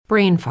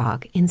brain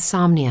fog,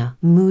 insomnia,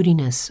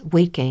 moodiness,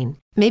 weight gain.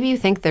 Maybe you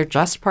think they're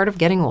just part of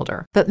getting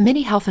older, but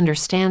MIDI Health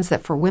understands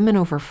that for women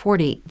over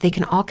 40, they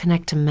can all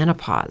connect to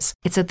menopause.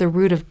 It's at the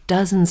root of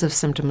dozens of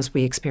symptoms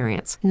we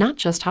experience, not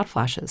just hot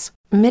flashes.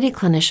 MIDI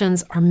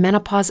clinicians are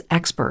menopause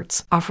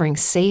experts, offering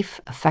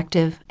safe,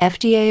 effective,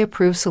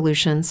 FDA-approved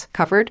solutions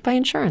covered by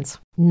insurance.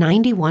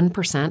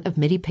 91% of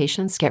MIDI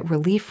patients get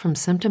relief from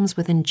symptoms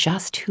within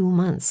just 2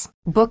 months.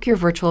 Book your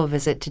virtual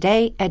visit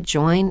today at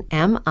joinmidi.com.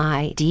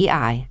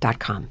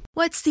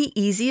 What's the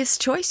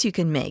easiest choice you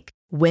can make?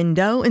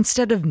 Window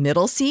instead of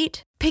middle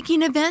seat?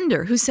 Picking a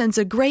vendor who sends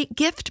a great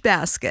gift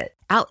basket?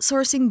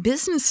 Outsourcing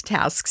business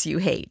tasks you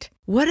hate?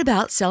 What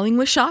about selling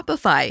with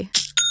Shopify?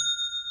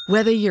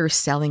 Whether you're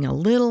selling a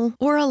little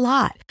or a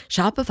lot,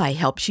 Shopify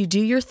helps you do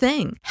your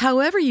thing,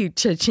 however you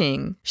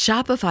cha-ching.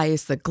 Shopify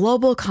is the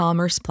global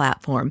commerce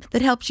platform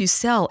that helps you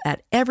sell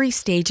at every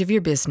stage of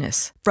your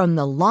business. From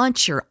the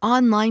launch your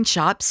online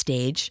shop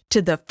stage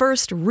to the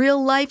first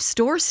real-life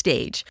store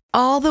stage,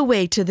 all the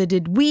way to the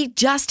did we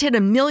just hit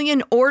a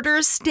million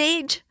orders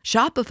stage.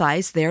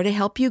 Shopify's there to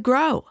help you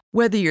grow.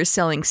 Whether you're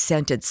selling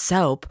scented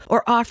soap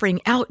or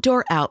offering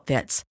outdoor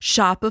outfits,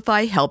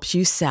 Shopify helps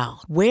you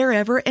sell.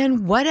 Wherever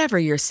and whatever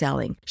you're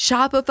selling,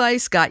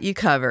 Shopify's got you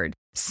covered.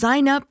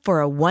 Sign up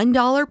for a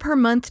 $1 per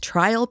month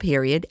trial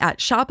period at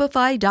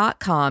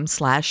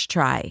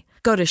shopify.com/try.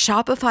 Go to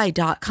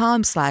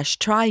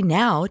shopify.com/try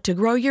now to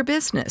grow your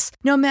business,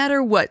 no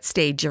matter what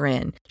stage you're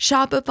in.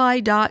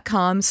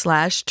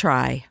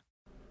 Shopify.com/try.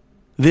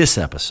 This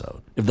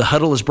episode of The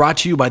Huddle is brought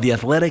to you by the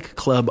Athletic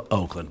Club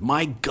Oakland,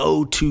 my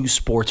go-to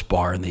sports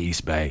bar in the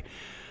East Bay.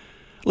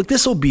 Look,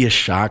 this will be a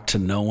shock to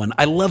no one.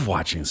 I love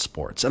watching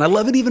sports, and I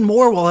love it even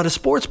more while at a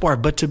sports bar.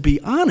 But to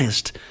be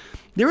honest,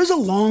 there was a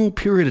long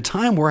period of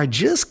time where I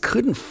just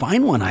couldn't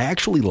find one I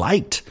actually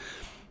liked.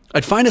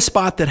 I'd find a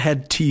spot that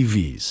had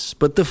TVs,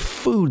 but the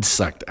food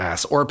sucked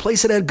ass, or a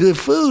place that had good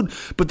food,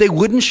 but they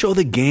wouldn't show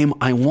the game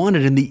I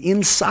wanted, and the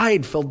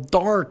inside felt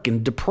dark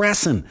and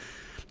depressing.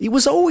 It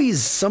was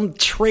always some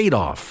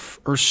trade-off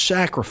or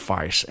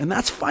sacrifice, and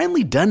that's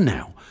finally done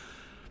now.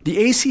 The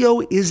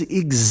ACO is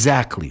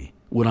exactly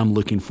what I'm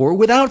looking for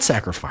without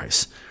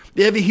sacrifice.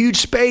 They have a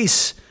huge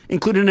space,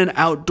 including an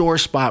outdoor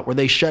spot where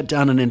they shut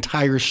down an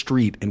entire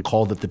street and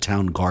called it the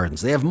Town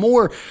Gardens. They have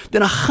more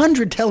than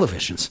 100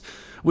 televisions,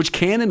 which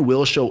can and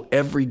will show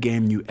every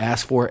game you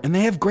ask for, and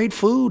they have great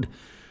food.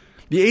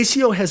 The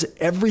ACO has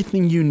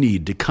everything you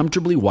need to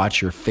comfortably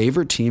watch your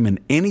favorite team in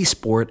any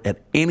sport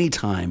at any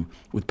time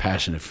with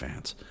passionate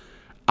fans.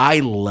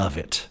 I love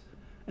it,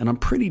 and I'm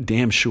pretty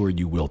damn sure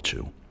you will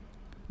too.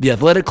 The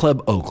Athletic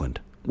Club Oakland,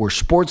 where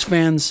sports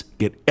fans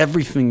get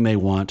everything they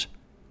want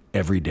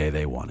every day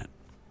they want it.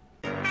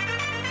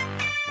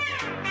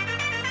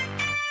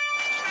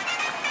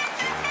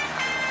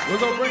 We're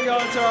going to bring you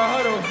on to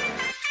our huddle.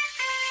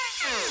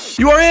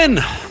 You are in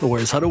the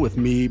Warriors Huddle with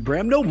me,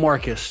 Bram. No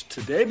Marcus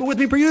today, but with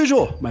me per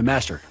usual, my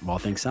master of all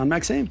things sound,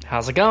 Maxime.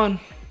 How's it going?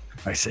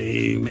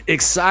 Maxime,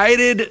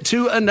 excited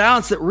to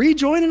announce that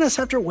rejoining us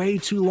after way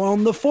too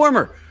long, the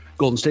former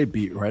Golden State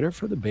beat writer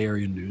for the Bay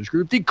Area News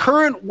Group, the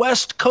current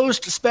West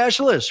Coast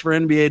specialist for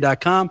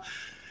NBA.com,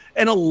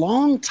 and a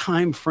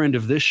longtime friend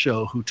of this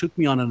show who took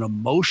me on an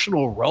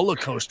emotional roller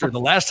coaster the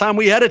last time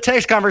we had a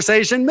text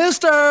conversation,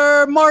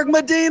 Mr. Mark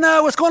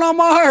Medina. What's going on,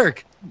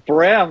 Mark?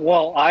 Bram,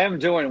 well, I am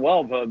doing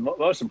well, but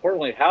most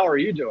importantly, how are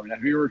you doing?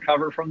 Have you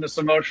recovered from this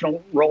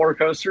emotional roller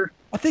coaster?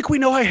 I think we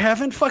know I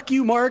haven't. Fuck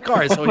you, Mark. All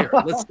right, so here,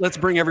 let's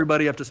bring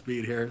everybody up to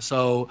speed here.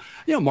 So,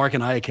 Mark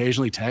and I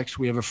occasionally text.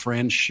 We have a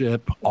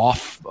friendship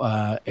off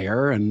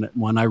air and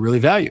one I really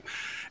value.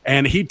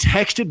 And he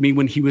texted me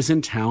when he was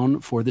in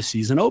town for the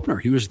season opener.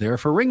 He was there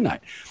for ring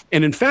night.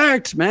 And in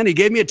fact, man, he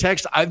gave me a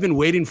text I've been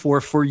waiting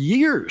for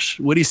years.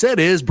 What he said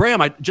is,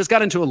 Bram, I just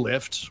got into a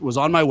Lyft, was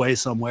on my way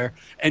somewhere,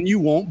 and you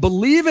won't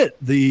believe it.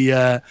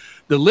 The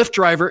Lyft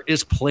driver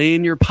is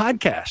playing your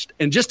podcast.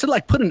 And just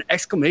to put an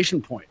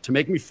exclamation point to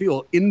make me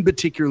feel in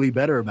particularly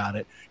better about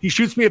it, he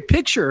shoots me a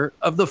picture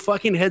of the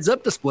fucking heads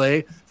up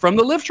display from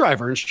the Lyft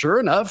driver. And sure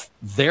enough,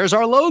 there's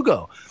our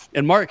logo.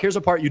 And Mark, here's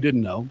a part you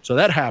didn't know. So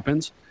that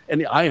happens.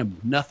 And I am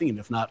nothing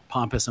if not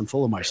pompous and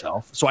full of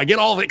myself. So I get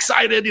all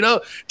excited,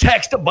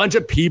 text a bunch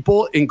of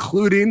people,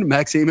 including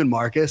Maxime and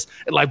Marcus.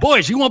 And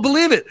boys, you won't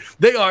believe it.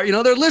 They are,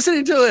 they're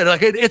listening to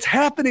it. It's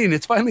happening.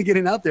 It's finally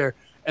getting out there.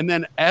 And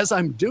then as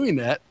I'm doing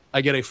that,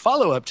 I get a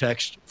follow-up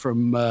text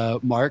from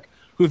Mark,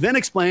 who then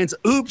explains,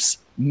 oops,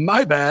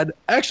 my bad.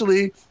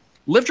 Actually,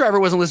 Lyft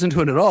driver wasn't listening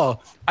to it at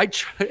all. I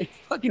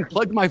fucking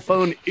plugged my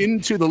phone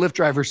into the Lyft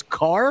driver's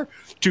car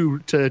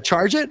to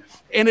charge it,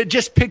 and it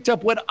just picked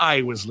up what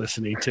I was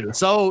listening to.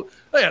 So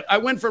I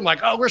went from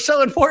we're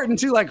so important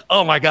to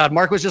oh my God,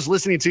 Mark was just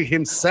listening to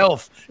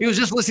himself. He was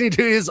just listening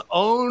to his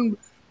own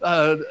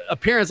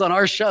appearance on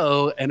our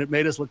show, and it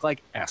made us look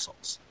like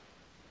assholes.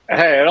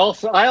 Hey,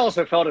 I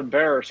also felt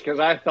embarrassed because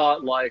I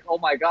thought oh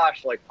my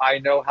gosh, I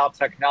know how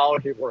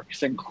technology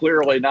works, and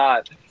clearly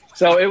not.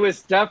 So it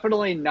was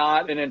definitely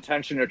not an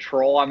intention to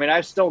troll. I mean,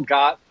 I still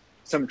got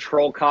some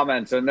troll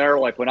comments in there,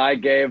 when I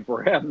gave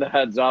Bram the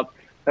heads up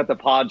that the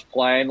pod's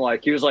playing,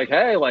 like he was like,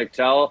 hey, like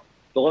tell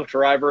the Lyft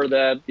driver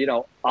that, you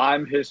know,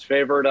 I'm his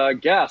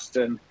favorite guest.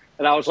 And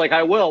I was like,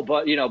 I will.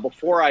 But, you know,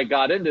 before I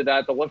got into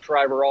that, the Lyft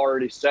driver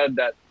already said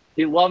that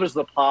he loves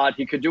the pod.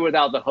 He could do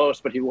without the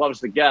host, but he loves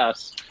the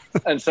guests.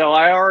 And so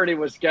I already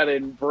was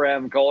getting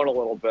Bram going a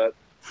little bit.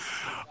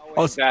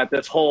 That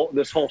this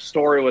whole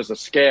story was a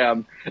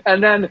scam.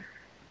 And then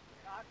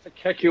not to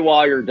kick you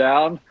while you're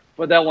down,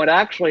 but then what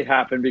actually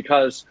happened,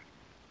 because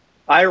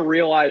I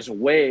realized,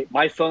 wait,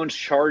 my phone's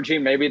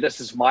charging. Maybe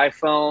this is my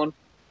phone,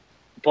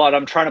 but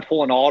I'm trying to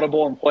pull an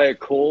audible and play it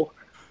cool.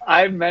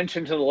 I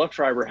mentioned to the Lyft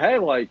driver, hey,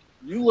 like,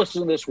 you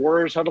listen to this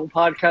Warriors Huddle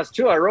podcast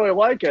too. I really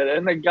like it.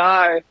 And the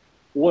guy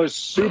was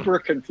super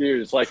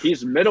confused. Like,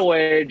 he's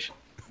middle-aged,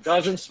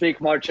 doesn't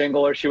speak much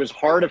English. He was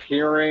hard of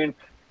hearing.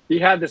 He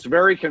had this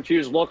very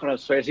confused look on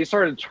his face. He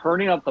started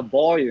turning up the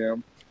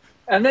volume,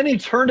 and then he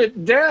turned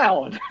it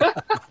down.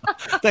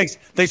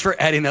 Thanks for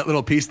adding that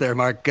little piece there,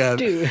 Mark.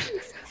 Dude.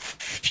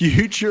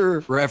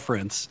 Future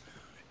reference.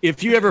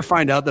 If you ever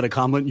find out that a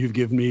compliment you've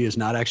given me is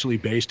not actually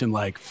based in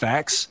like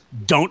facts,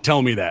 don't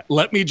tell me that.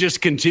 Let me just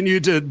continue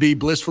to be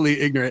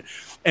blissfully ignorant.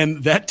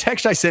 And that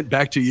text I sent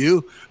back to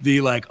you,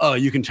 the like, oh,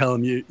 you can tell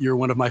him you're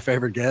one of my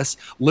favorite guests.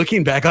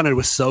 Looking back on it,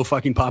 was so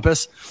fucking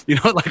pompous. You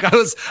know, like I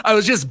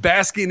was just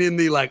basking in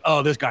the like,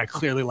 oh, this guy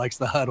clearly likes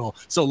the huddle.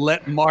 So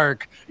let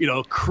Mark, you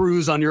know,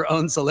 cruise on your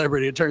own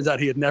celebrity. It turns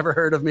out he had never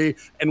heard of me.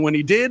 And when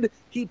he did,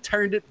 he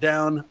turned it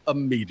down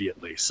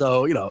immediately.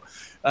 So, you know,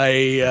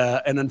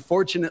 an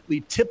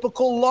unfortunately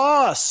typical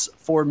loss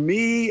for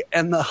me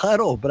and the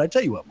huddle. But I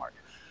tell you what, Mark,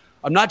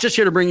 I'm not just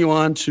here to bring you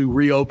on to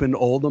reopen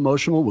old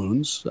emotional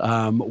wounds.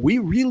 We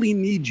really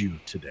need you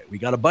today. We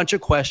got a bunch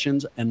of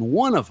questions, and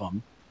one of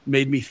them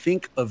made me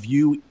think of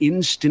you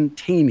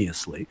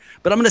instantaneously.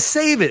 But I'm going to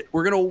save it.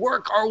 We're going to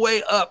work our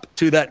way up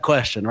to that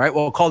question, right?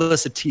 We'll call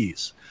this a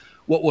tease.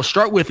 What we'll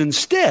start with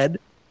instead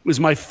was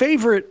my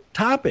favorite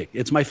topic.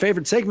 It's my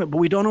favorite segment, but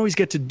we don't always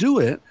get to do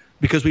it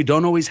because we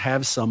don't always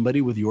have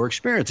somebody with your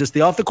experience. It's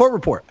the Off the Court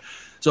Report.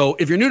 So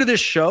if you're new to this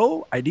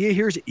show, idea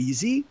here is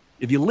easy.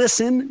 If you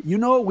listen, you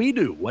know what we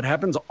do, what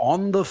happens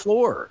on the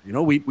floor. You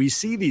know, we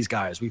see these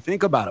guys, we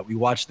think about it, we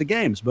watch the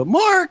games. But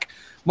Mark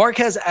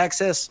has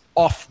access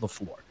off the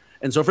floor.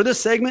 And so for this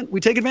segment, we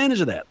take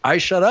advantage of that. I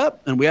shut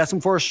up and we ask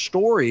him for a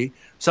story,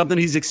 something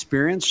he's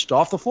experienced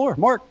off the floor.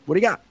 Mark, what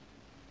do you got?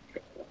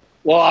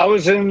 Well, I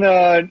was in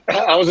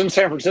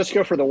San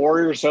Francisco for the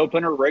Warriors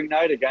opener rig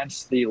night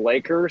against the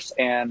Lakers,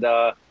 and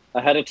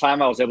ahead of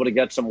time, I was able to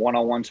get some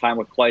one-on-one time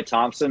with Klay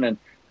Thompson. And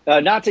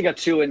not to get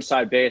too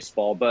inside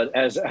baseball, but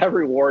as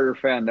every Warrior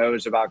fan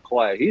knows about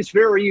Klay, he's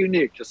very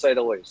unique, to say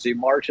the least. He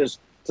marches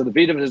to the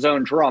beat of his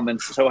own drum.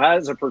 And so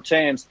as it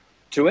pertains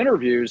to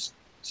interviews,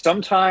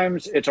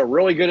 sometimes it's a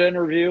really good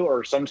interview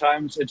or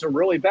sometimes it's a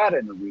really bad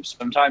interview.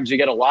 Sometimes you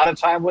get a lot of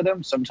time with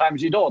him,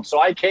 sometimes you don't.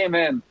 So I came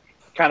in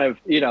kind of,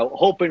 you know,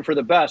 hoping for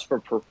the best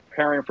but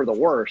preparing for the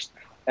worst.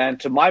 And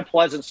to my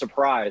pleasant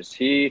surprise,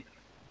 he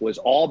was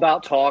all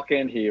about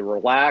talking. He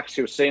relaxed.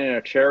 He was sitting in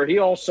a chair. He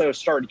also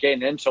started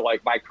getting into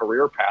like my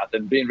career path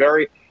and being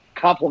very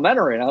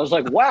complimentary. And I was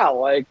like, wow,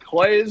 like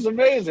Klay is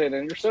amazing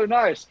and you're so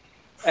nice.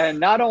 And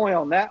not only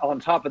on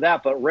top of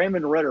that, but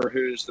Raymond Ritter,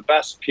 who's the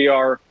best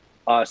PR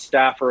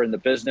staffer in the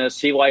business,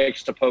 he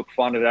likes to poke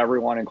fun at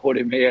everyone,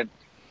 including me. And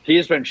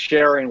he's been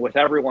sharing with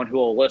everyone who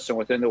will listen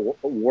within the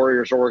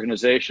Warriors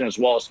organization, as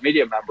well as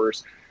media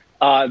members,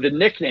 the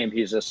nickname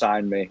he's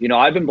assigned me. You know,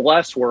 I've been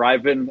blessed where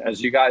I've been,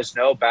 as you guys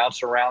know,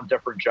 bouncing around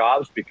different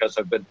jobs because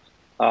I've been,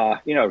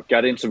 you know,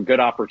 getting some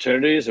good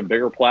opportunities and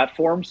bigger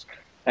platforms.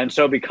 And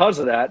so because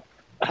of that,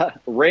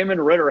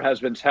 Raymond Ritter has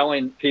been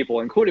telling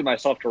people, including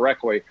myself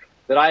directly,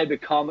 that I had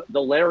become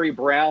the Larry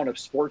Brown of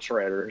sports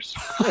writers.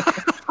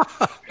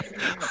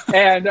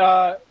 And,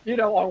 you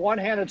know, on one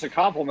hand, it's a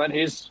compliment.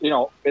 He's, you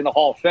know, in the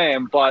Hall of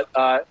Fame, but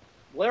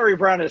Larry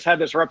Brown has had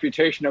this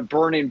reputation of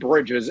burning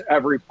bridges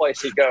every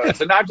place he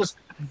goes. And not just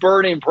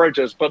burning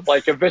bridges, but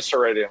like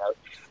eviscerating it.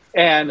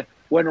 And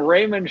when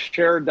Raymond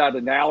shared that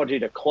analogy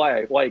to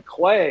Klay, like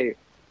Klay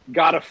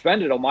got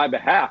offended on my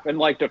behalf and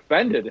like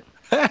defended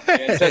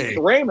and said,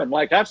 Raymond,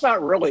 like, that's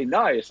not really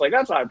nice. Like,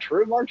 that's not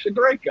true. Mark's a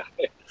great guy.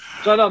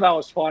 So I thought that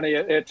was funny.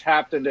 It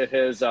tapped into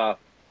his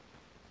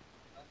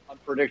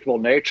unpredictable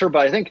nature.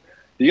 But I think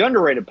the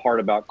underrated part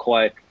about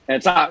Klay, and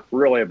it's not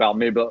really about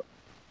me, but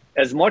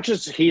as much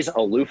as he's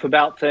aloof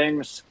about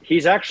things,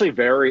 he's actually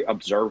very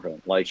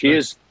observant. Like, he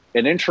is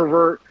an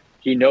introvert.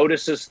 He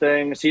notices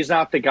things. He's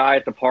not the guy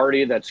at the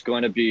party that's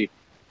going to be,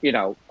 you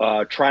know,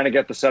 trying to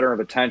get the center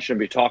of attention and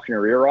be talking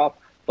your ear off.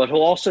 But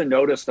he'll also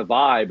notice the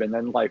vibe. And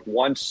then, like,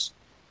 once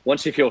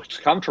he feels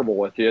comfortable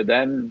with you,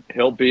 then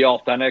he'll be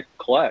authentic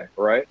Klay,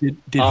 right? Did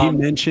he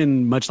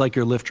mention, much like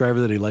your Lyft driver,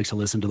 that he likes to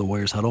listen to the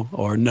Warriors Huddle?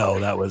 Or no,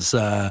 that was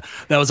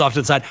off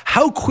to the side.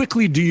 How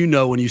quickly do you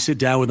know when you sit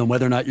down with him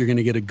whether or not you're going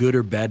to get a good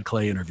or bad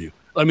Klay interview?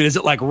 I mean, is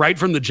it like right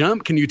from the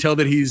jump? Can you tell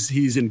that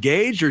he's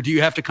engaged, or do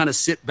you have to kind of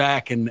sit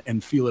back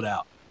and feel it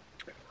out?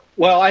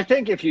 Well, I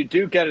think if you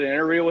do get an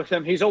interview with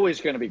him, he's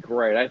always going to be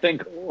great. I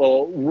think,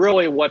 well,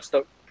 really what's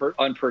the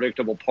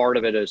unpredictable part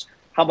of it is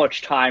how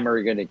much time are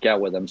you going to get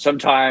with him?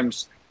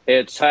 Sometimes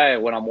it's, hey,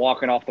 when I'm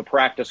walking off the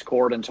practice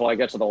court until I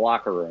get to the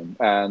locker room.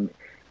 And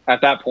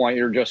at that point,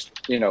 you're just,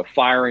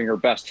 firing your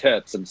best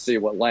hits and see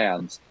what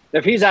lands.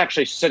 If he's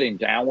actually sitting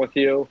down with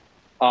you,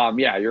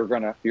 you're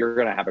gonna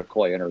have a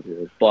Klay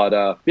interview.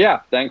 But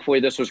thankfully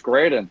this was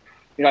great. And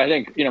I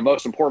think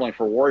most importantly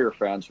for Warrior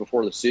fans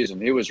before the season,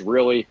 he was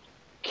really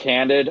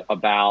candid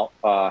about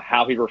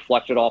how he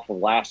reflected off of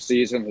last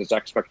season, his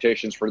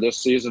expectations for this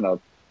season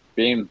of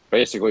being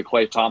basically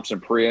Klay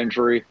Thompson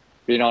pre-injury,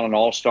 being on an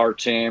all-star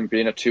team,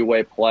 being a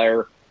two-way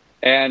player.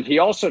 And he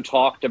also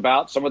talked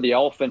about some of the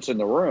elephants in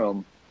the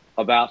room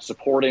about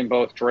supporting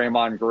both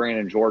Draymond Green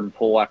and Jordan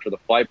Poole after the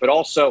fight, but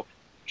also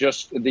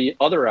just the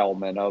other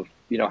element of,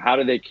 how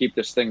do they keep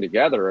this thing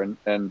together?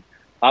 And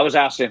I was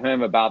asking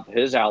him about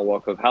his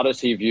outlook of how does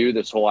he view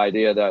this whole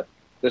idea that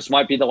this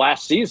might be the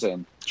last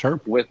season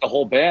with the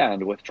whole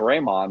band, with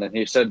Draymond. And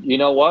he said, you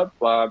know what?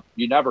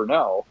 You never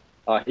know.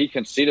 He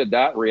conceded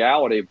that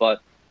reality,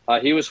 but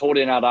he was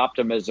holding out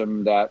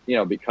optimism that,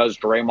 because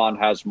Draymond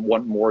has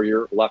one more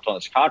year left on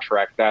his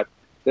contract, that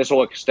this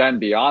will extend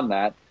beyond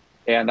that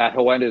and that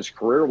he'll end his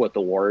career with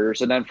the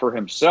Warriors. And then for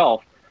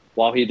himself,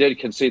 while he did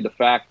concede the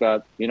fact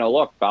that,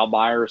 look, Bob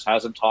Myers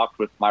hasn't talked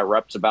with my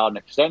reps about an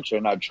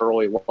extension, I'd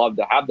surely love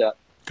to have that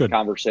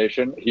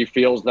conversation. He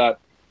feels that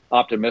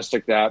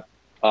optimistic that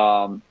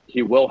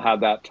he will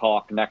have that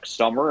talk next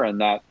summer and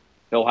that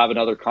he'll have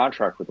another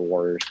contract with the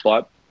Warriors.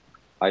 But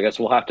I guess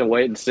we'll have to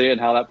wait and see and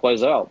how that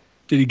plays out.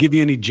 Did he give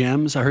you any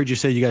gems? I heard you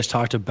say you guys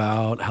talked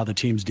about how the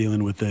team's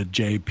dealing with the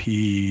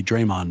JP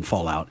Draymond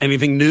fallout.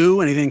 Anything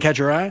new? Anything catch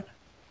your eye?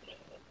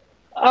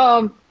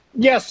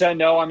 Yes and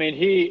no. I mean,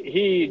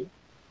 he didn't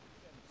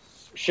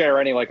share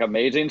any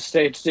amazing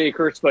state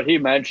secrets, but he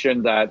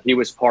mentioned that he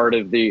was part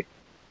of the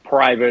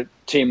private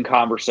team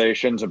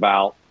conversations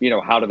about,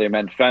 how do they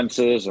mend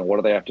fences and what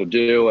do they have to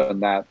do.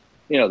 And that,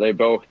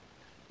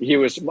 he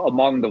was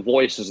among the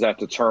voices that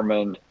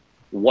determined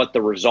what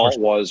the result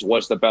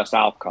was the best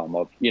outcome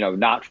of,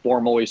 not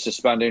formally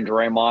suspending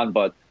Draymond,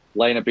 but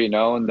letting it be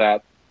known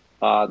that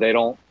they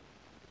don't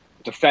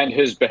defend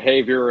his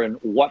behavior in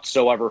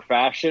whatsoever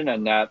fashion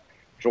and that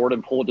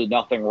Jordan Poole did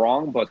nothing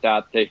wrong, but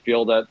that they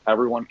feel that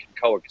everyone can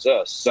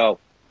coexist. So,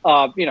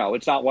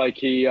 it's not like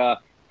he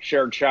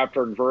shared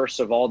chapter and verse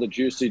of all the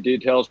juicy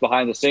details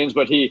behind the scenes,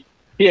 but he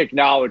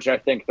acknowledged, I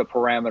think, the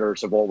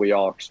parameters of what we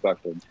all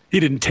expected. He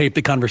didn't tape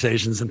the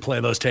conversations and play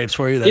those tapes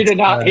for you? He did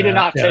not tape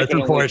that's it.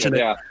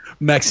 Unfortunate.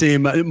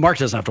 Maxime, Mark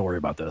doesn't have to worry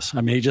about this.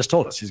 I mean, he just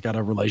told us he's got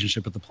a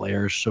relationship with the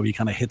players, so he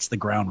kind of hits the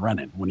ground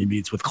running. When he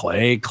meets with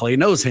Klay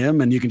knows him,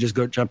 and you can just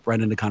go jump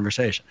right into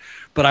conversation.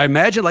 But I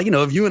imagine,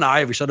 if you and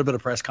I, if we showed up at a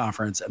press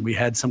conference and we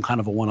had some kind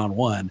of a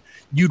one-on-one,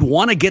 you'd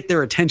want to get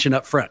their attention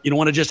up front. You don't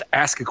want to just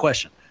ask a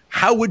question.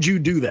 How would you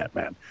do that,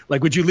 man?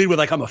 Would you lead with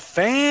I'm a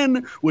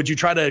fan? Would you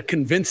try to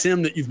convince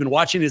him that you've been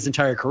watching his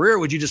entire career?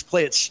 Would you just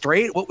play it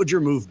straight? What would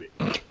your move be?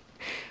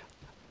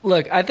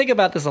 Look, I think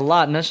about this a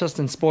lot, not just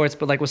in sports,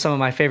 but with some of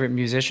my favorite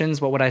musicians.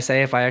 What would I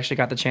say if I actually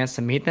got the chance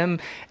to meet them?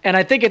 And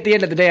I think at the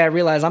end of the day, I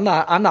realize I'm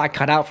not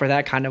cut out for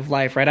that kind of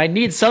life, right? I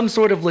need some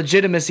sort of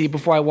legitimacy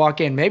before I walk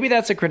in. Maybe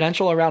that's a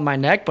credential around my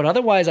neck, but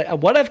otherwise,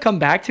 what I've come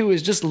back to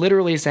is just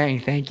literally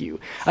saying thank you.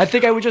 I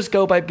think I would just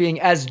go by being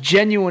as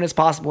genuine as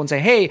possible and say,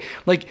 hey,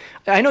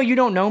 I know you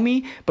don't know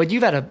me, but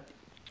you've had a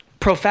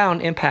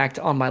profound impact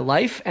on my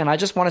life, and I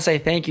just want to say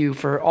thank you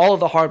for all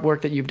of the hard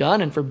work that you've done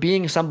and for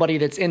being somebody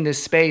that's in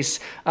this space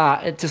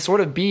to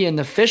sort of be in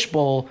the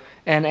fishbowl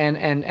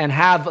and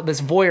have this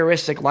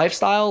voyeuristic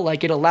lifestyle.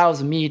 It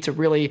allows me to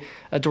really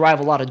derive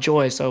a lot of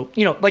joy. So,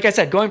 like I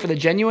said, going for the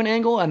genuine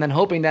angle and then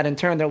hoping that in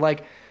turn they're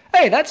like,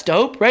 hey, that's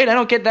dope, right? I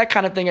don't get that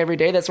kind of thing every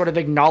day, that sort of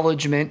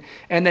acknowledgement,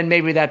 and then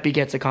maybe that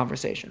begets a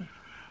conversation.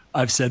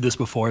 I've said this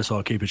before, so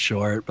I'll keep it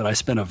short, but I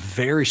spent a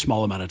very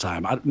small amount of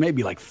time,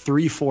 maybe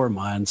 3-4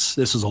 months.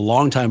 This was a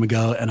long time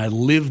ago, and I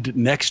lived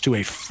next to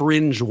a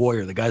fringe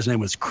Warrior. The guy's name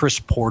was Chris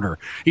Porter.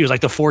 He was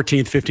the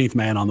 14th, 15th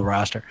man on the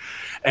roster.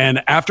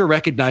 And after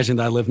recognizing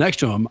that I lived next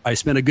to him, I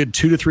spent a good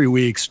 2 to 3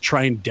 weeks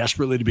trying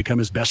desperately to become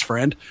his best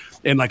friend.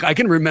 And I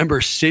can remember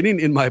sitting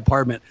in my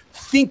apartment,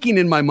 thinking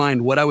in my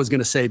mind what I was going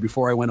to say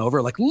before I went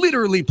over,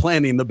 literally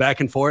planning the back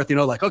and forth,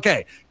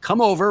 okay,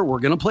 come over, we're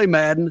going to play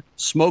Madden,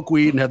 smoke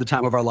weed, and have the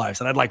time of our lives.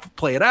 And I'd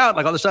play it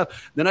out, all this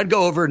stuff. Then I'd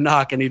go over,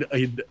 knock, and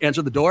he'd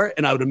answer the door,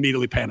 and I would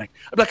immediately panic.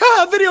 I'd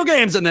be video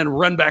games, and then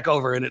run back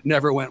over, and it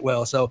never went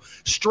well. So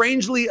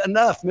strangely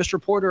enough, Mr.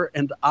 Porter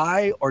and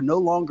I are no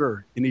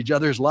longer in each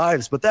other's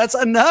lives, but that's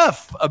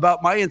enough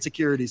about my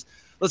insecurities.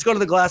 Let's go to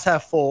the glass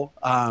half full.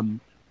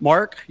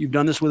 Mark, you've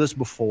done this with us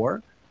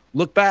before.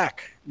 Look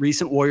back,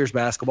 recent Warriors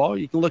basketball.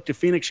 You can look to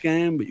Phoenix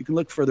game, but you can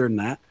look further than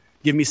that.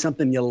 Give me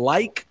something you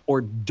like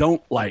or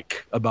don't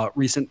like about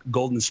recent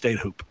Golden State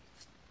hoop.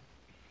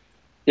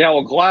 Yeah,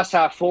 well, glass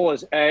half full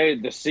is A,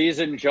 the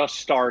season just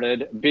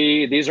started.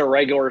 B, these are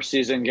regular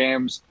season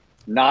games,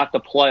 not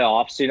the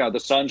playoffs. The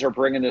Suns are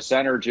bringing this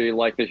energy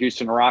like the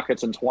Houston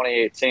Rockets in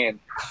 2018,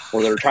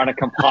 where they're trying to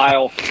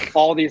compile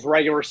all these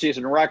regular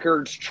season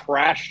records,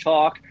 trash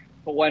talk,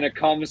 but when it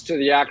comes to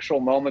the actual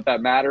moment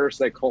that matters,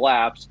 they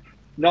collapse.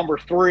 number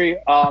 3,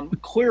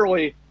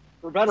 clearly,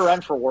 for better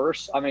and for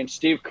worse, I mean,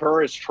 Steve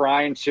Kerr is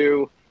trying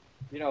to,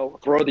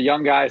 throw the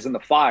young guys in the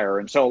fire.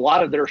 And so a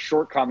lot of their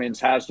shortcomings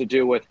has to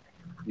do with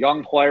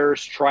young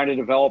players trying to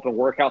develop and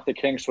work out the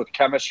kinks with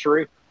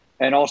chemistry,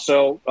 and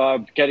also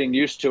getting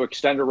used to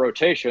extended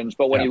rotations.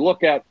 But when you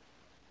look at,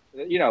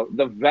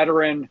 the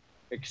veteran,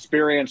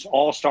 experienced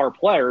all-star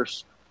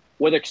players,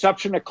 with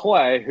exception of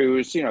Klay,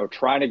 who's,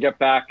 trying to get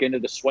back into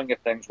the swing of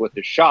things with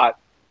his shot,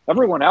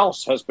 everyone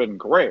else has been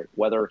great,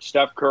 whether it's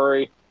Steph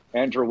Curry,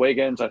 Andrew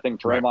Wiggins. I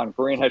think Draymond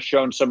Green has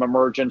shown some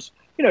emergence.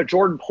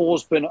 Jordan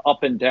Poole's been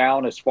up and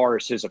down as far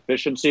as his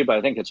efficiency, but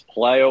I think his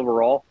play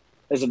overall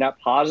is a net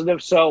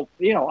positive. So,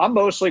 I'm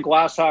mostly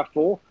glass half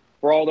full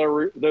for all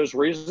those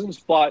reasons.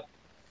 But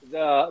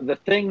the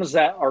things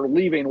that are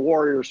leaving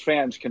Warriors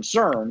fans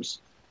concerned,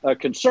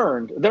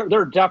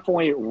 they're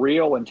definitely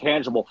real and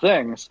tangible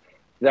things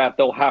that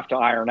they'll have to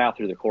iron out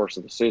through the course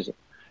of the season.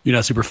 You're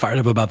not super fired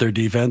up about their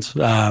defense.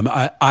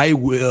 I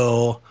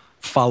will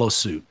follow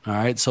suit. All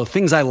right. So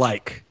things I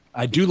like.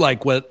 I do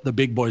like what the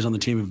big boys on the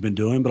team have been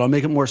doing, but I'll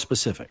make it more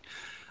specific.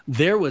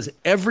 There was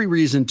every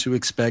reason to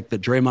expect that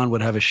Draymond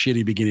would have a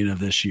shitty beginning of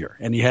this year,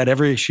 and he had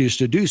every excuse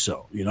to do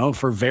so,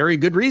 for very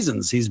good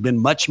reasons. He's been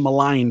much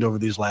maligned over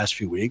these last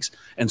few weeks.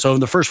 And so in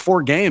the first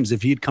 4 games,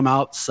 if he'd come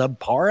out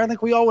subpar, I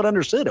think we all would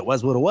understood it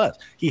was what it was.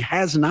 He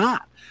has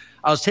not.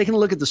 I was taking a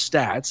look at the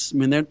stats. I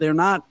mean, they're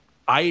not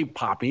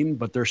eye-popping,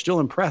 but they're still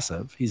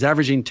impressive. He's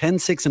averaging 10,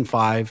 6, and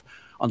 5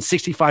 on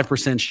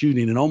 65%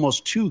 shooting and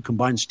almost 2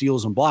 combined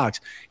steals and blocks.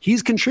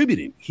 He's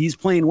contributing. He's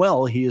playing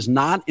well. He is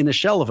not in a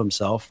shell of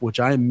himself, which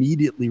I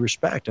immediately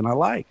respect and I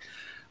like.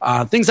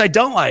 Things I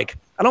don't like.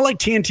 I don't like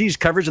TNT's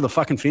coverage of the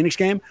fucking Phoenix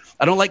game.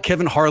 I don't like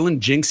Kevin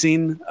Harlan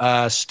jinxing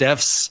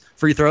Steph's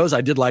free throws.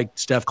 I did like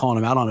Steph calling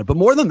him out on it. But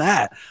more than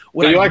that.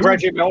 Do you like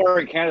Reggie Miller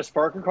and Candace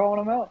Parker calling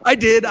him out? I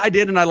did.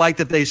 And I liked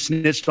that they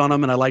snitched on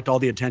him, and I liked all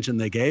the attention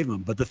they gave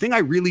him. But the thing I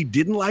really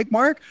didn't like,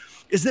 Mark,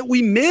 is that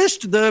we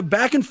missed the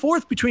back and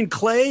forth between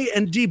Klay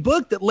and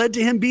D-Book that led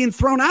to him being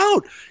thrown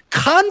out.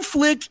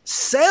 Conflict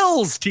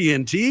sells,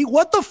 TNT.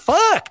 What the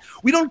fuck?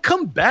 We don't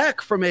come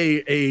back from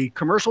a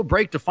commercial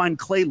break to find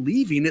Klay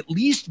leaving. At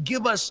least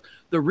give us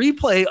the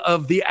replay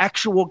of the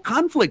actual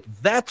conflict.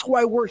 That's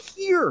why we're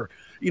here.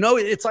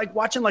 It's like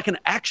watching like an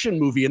action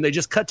movie and they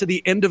just cut to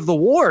the end of the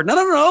war.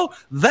 No.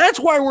 That's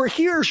why we're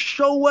here.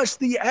 Show us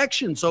the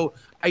action. So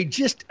I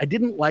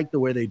didn't like the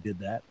way they did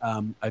that.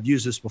 I've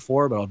used this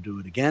before, but I'll do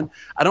it again.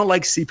 I don't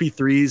like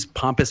CP3's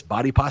pompous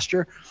body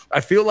posture.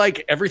 I feel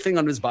like everything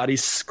on his body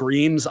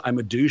screams I'm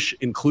a douche,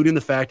 including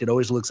the fact it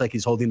always looks like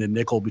he's holding a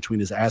nickel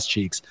between his ass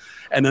cheeks.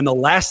 And then the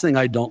last thing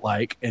I don't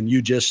like, and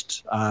you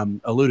just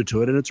alluded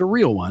to it, and it's a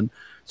real one.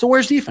 So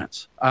where's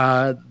defense?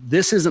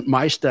 This isn't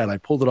my stat. I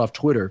pulled it off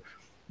Twitter.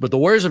 But the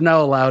Warriors have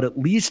now allowed at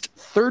least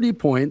 30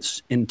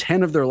 points in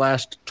 10 of their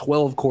last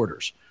 12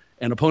 quarters.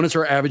 And opponents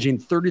are averaging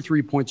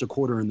 33 points a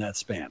quarter in that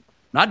span.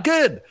 Not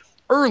good.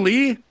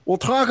 Early, we'll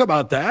talk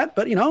about that.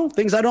 But,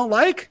 things I don't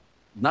like,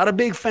 not a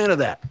big fan of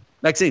that.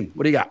 Maxime,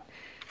 what do you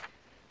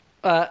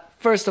got?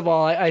 First of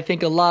all, I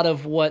think a lot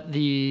of what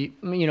the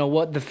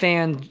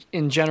fan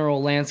in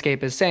general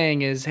landscape is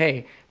saying is,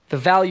 hey, the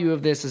value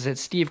of this is that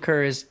Steve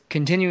Kerr is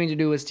continuing to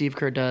do what Steve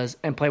Kerr does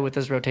and play with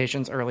his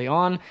rotations early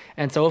on.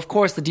 And so, of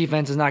course, the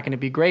defense is not going to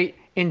be great.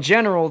 In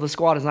general, the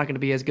squad is not going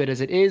to be as good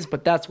as it is,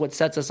 but that's what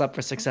sets us up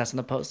for success in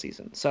the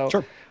postseason. So,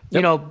 sure.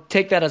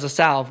 Take that as a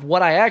salve.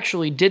 What I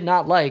actually did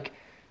not like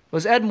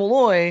was Ed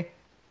Malloy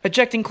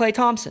ejecting Klay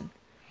Thompson.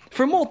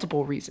 For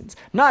multiple reasons.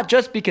 Not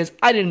just because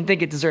I didn't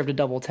think it deserved a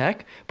double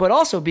tech, but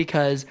also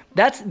because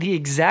that's the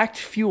exact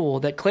fuel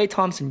that Klay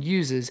Thompson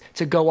uses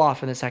to go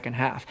off in the second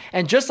half.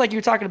 And just like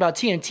you're talking about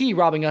TNT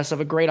robbing us of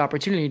a great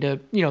opportunity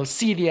to,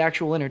 see the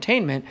actual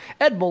entertainment,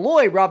 Ed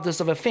Malloy robbed us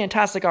of a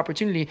fantastic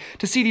opportunity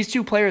to see these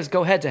two players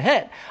go head to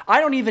head.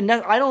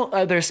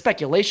 There's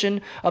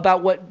speculation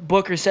about what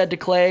Booker said to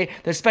Klay.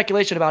 There's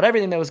speculation about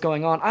everything that was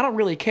going on. I don't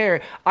really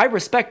care. I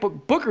respect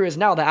Booker is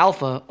now the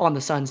alpha on the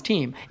Suns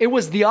team. It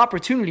was the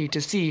opportunity to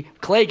see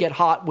Klay get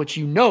hot, which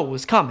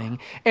was coming,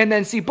 and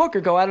then see Booker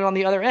go at it on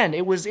the other end.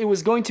 It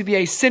was going to be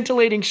a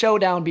scintillating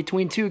showdown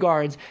between two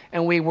guards,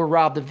 and we were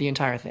robbed of the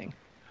entire thing.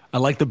 I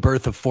like the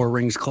birth of 4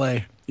 rings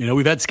Klay.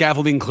 We've had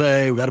scaffolding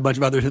Klay. We've had a bunch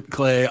of other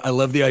Klay. I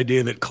love the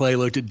idea that Klay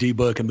looked at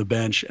D-Book and the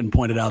bench and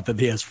pointed out that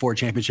he has 4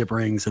 championship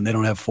rings and they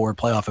don't have 4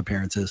 playoff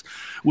appearances,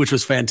 which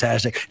was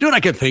fantastic. You know what I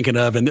kept thinking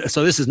of? And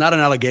so this is not an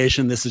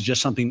allegation. This is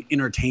just something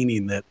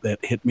entertaining that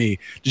hit me.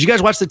 Did you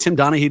guys watch the Tim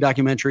Donaghy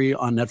documentary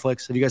on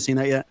Netflix? Have you guys seen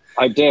that yet?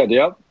 I did,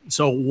 yep.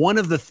 So one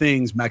of the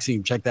things,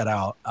 Maxime, check that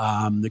out,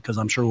 because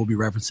I'm sure we'll be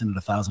referencing it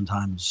 1,000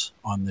 times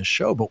on this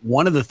show. But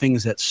one of the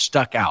things that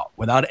stuck out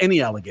without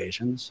any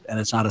allegations, and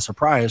it's not a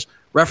surprise,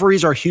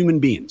 referees are human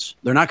beings.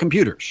 They're not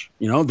computers.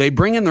 They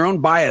bring in their own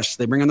bias.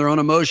 They bring in their own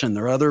emotion,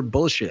 their other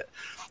bullshit.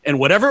 And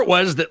whatever it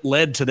was that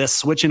led to this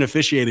switch in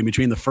officiating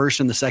between the first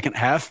and the second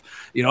half,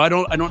 I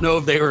don't know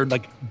if they were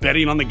like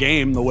betting on the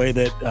game the way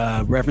that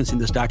referencing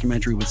this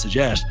documentary would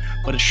suggest,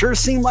 but it sure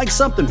seemed like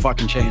something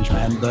fucking changed,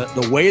 man.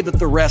 The way that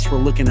the refs were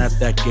looking at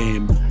that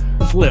game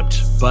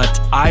flipped, but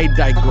I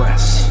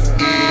digress.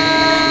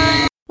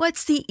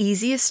 What's the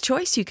easiest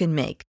choice you can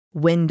make?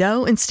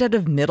 Window instead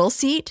of middle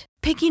seat?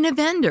 Picking a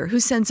vendor who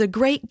sends a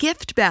great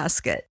gift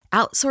basket?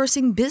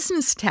 Outsourcing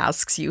business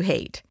tasks you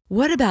hate?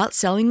 What about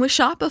selling with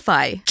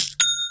Shopify?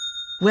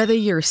 Whether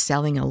you're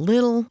selling a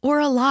little or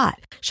a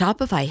lot,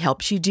 Shopify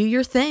helps you do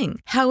your thing,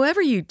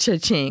 however you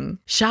cha-ching.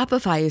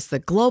 Shopify is the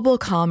global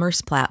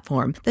commerce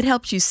platform that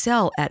helps you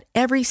sell at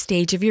every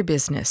stage of your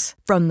business.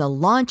 From the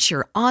launch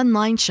your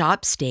online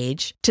shop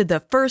stage to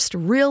the first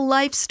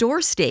real-life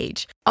store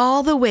stage,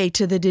 all the way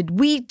to the did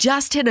we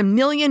just hit a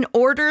million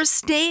orders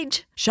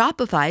stage.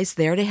 Shopify's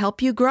there to help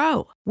you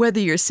grow.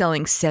 Whether you're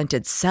selling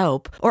scented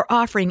soap or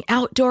offering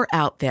outdoor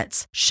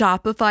outfits,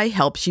 Shopify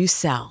helps you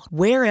sell.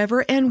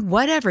 Wherever and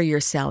whatever you're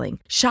selling,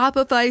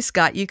 Shopify's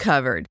got you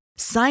covered.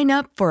 Sign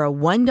up for a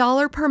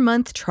 $1 per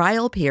month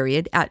trial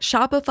period at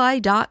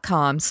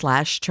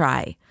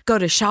shopify.com/try. Go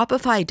to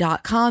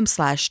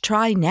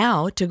shopify.com/try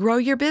now to grow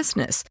your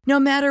business, no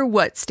matter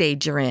what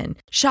stage you're in.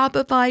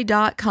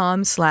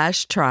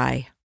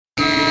 Shopify.com/try.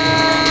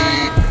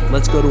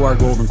 Let's go to our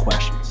golden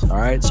questions. All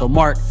right. So,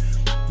 Mark,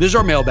 this is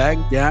our mailbag.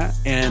 Yeah.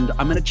 And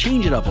I'm going to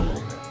change it up a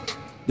little bit.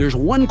 There's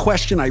one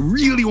question I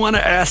really want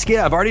to ask you.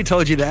 I've already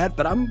told you that,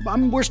 but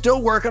we're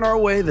still working our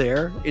way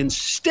there.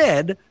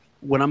 Instead,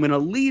 what I'm going to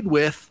lead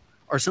with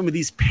are some of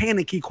these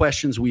panicky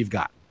questions we've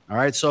got. All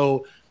right.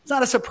 So it's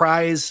not a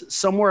surprise.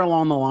 Somewhere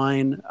along the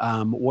line,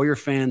 Warrior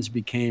fans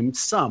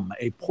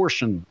a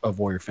portion of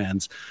Warrior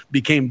fans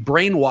became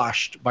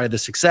brainwashed by the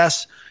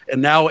success.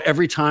 And now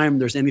every time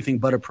there's anything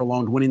but a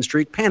prolonged winning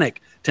streak,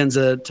 panic tends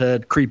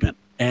to creep in.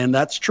 And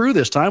that's true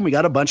this time. We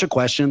got a bunch of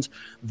questions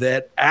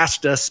that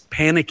asked us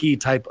panicky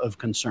type of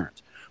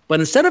concerns. But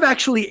instead of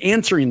actually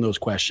answering those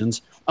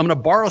questions, I'm going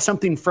to borrow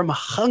something from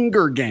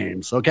Hunger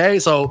Games. Okay.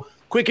 So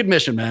quick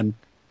admission, man.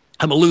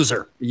 I'm a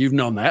loser. You've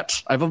known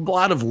that. I have a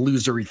lot of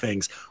losery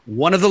things.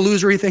 One of the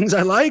losery things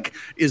I like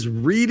is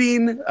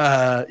reading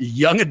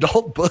young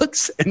adult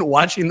books and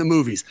watching the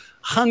movies.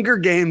 Hunger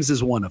Games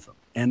is one of them.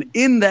 And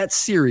in that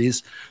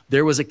series,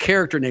 there was a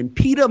character named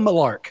Peeta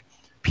Mellark.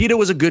 Peeta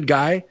was a good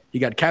guy. He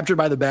got captured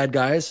by the bad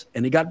guys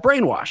and he got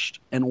brainwashed.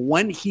 And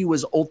when he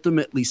was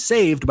ultimately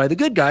saved by the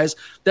good guys,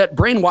 that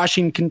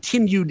brainwashing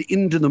continued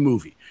into the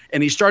movie.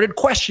 And he started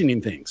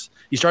questioning things.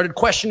 He started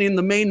questioning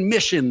the main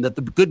mission that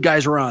the good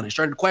guys were on. He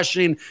started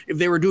questioning if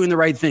they were doing the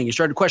right thing. He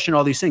started questioning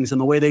all these things. And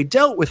the way they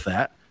dealt with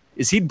that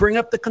is he'd bring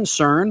up the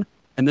concern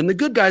and then the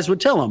good guys would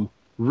tell him,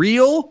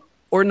 real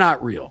or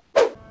not real.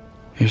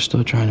 You're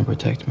still trying to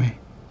protect me.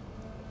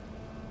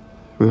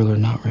 Real or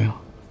not real?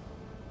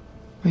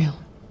 Real.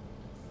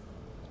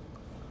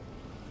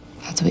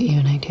 That's what you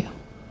and I do.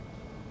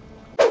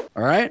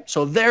 All right.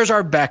 So there's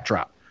our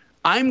backdrop.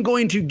 I'm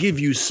going to give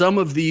you some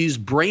of these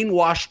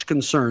brainwashed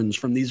concerns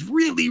from these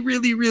really,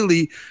 really,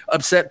 really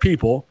upset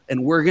people.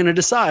 And we're going to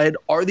decide,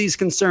 are these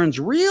concerns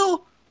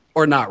real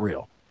or not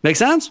real? Make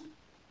sense?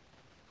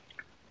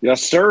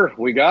 Yes, sir.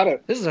 We got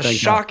it. This is a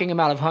shocking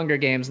amount of Hunger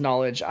Games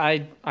knowledge.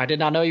 I did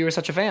not know you were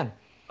such a fan.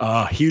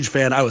 Huge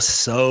fan. I was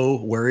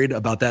so worried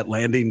about that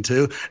landing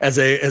too. As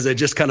a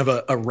just kind of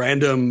a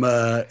random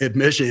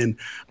admission,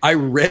 I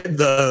read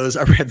those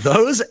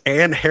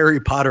and Harry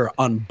Potter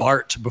on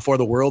Bart before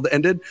the world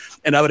ended,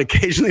 and I would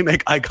occasionally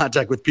make eye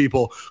contact with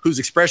people whose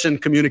expression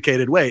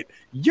communicated, "Wait,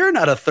 you're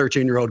not a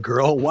 13-year-old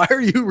girl. Why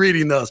are you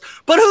reading those?"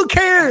 But who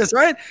cares,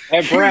 right?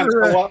 Hey, Brent.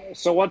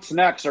 So what's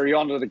next? Are you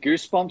on to the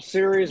Goosebumps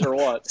series or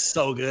what?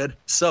 So good.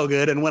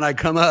 And when I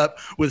come up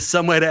with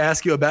some way to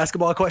ask you a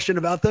basketball question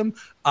about them,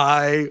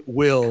 I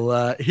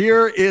will.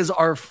 Here is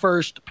our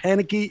first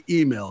panicky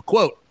email.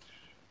 Quote,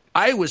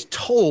 I was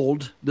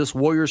told this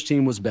Warriors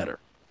team was better.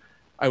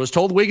 I was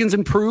told Wiggins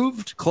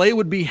improved, Clay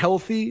would be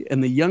healthy,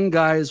 and the young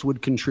guys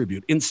would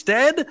contribute.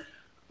 Instead,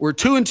 we're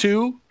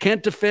 2-2,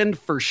 can't defend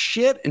for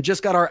shit, and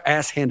just got our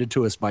ass handed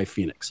to us by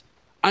Phoenix.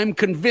 I'm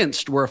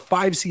convinced we're a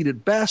 5 seed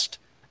at best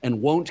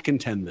and won't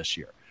contend this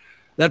year.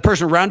 That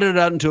person rounded it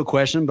out into a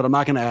question, but I'm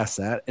not going to ask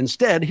that.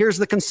 Instead, here's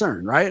the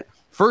concern, right?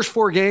 First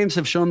 4 games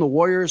have shown the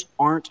Warriors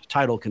aren't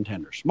title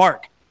contenders.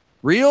 Mark,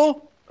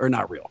 real or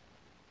not real?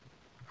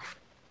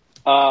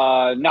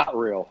 Not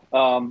real.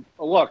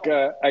 Look,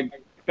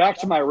 back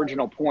to my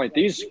original point,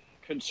 these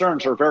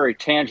concerns are very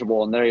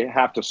tangible and they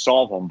have to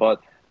solve them. But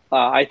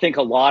I think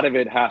a lot of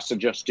it has to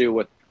just do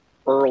with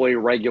early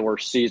regular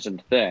season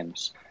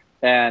things.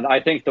 And I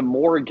think the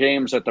more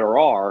games that there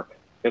are,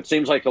 it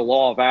seems like the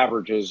law of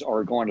averages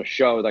are going to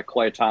show that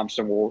Klay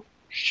Thompson will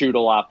shoot a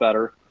lot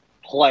better,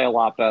 play a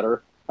lot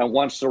better. And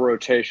once the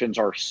rotations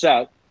are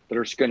set,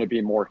 there's going to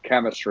be more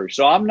chemistry.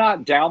 So I'm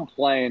not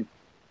downplaying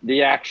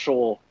the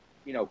actual,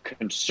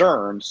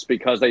 concerns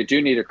because they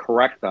do need to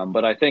correct them.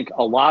 But I think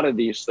a lot of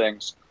these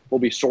things will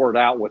be sorted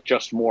out with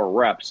just more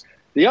reps.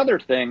 The other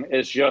thing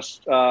is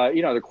just,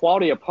 the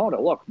quality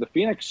opponent. Look, the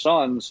Phoenix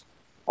Suns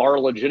are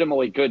a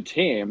legitimately good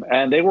team,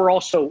 and they were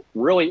also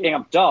really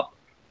amped up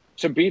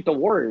to beat the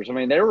Warriors. I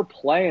mean, they were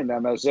playing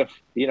them as if,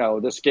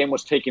 this game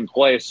was taking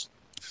place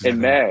in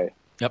May.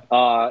 Yep.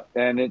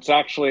 And it's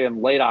actually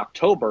in late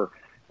October.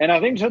 And I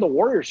think to the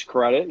Warriors'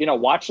 credit,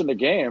 watching the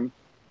game,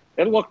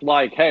 it looked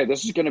like, hey,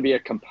 this is going to be a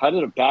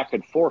competitive back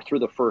and forth through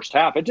the first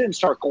half. It didn't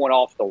start going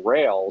off the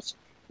rails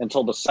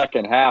until the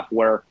second half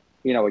where,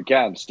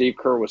 again, Steve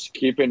Kerr was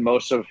keeping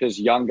most of his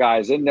young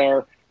guys in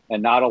there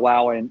and not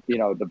allowing,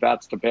 the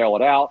vets to bail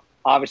it out.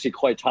 Obviously,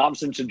 Klay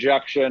Thompson's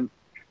ejection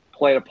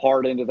played a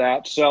part into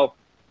that. So,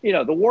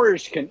 the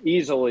Warriors can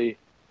easily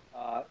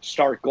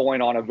start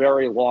going on a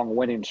very long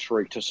winning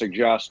streak to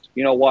suggest,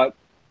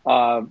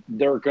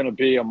 they're going to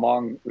be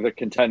among the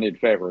contending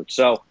favorites.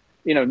 So,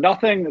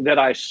 nothing that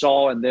I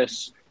saw in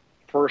this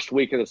first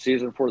week of the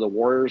season for the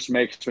Warriors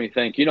makes me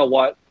think,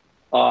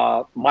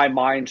 my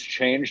mind's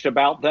changed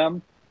about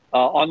them.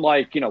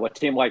 Unlike, a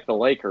team like the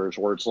Lakers,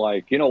 where it's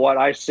like,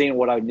 I've seen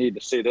what I need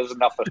to see. There's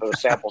enough of a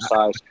sample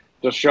size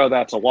to show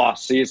that's a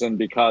lost season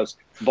because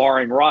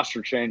barring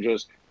roster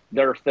changes,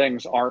 their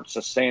things aren't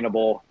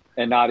sustainable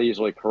and not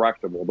easily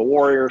correctable. The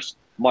Warriors,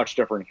 much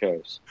different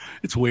case.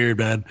 It's weird,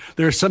 man.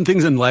 There are some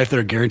things in life that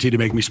are guaranteed to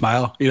make me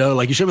smile.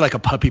 Like you show me like a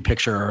puppy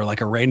picture or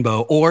like a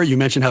rainbow, or you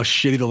mentioned how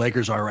shitty the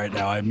Lakers are right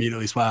now. I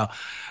immediately smile.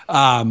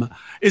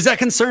 Is that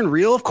concern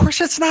real? Of course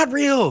it's not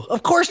real.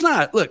 Of course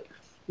not. Look,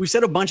 we've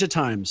said a bunch of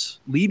times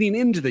leading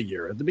into the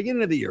year, at the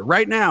beginning of the year,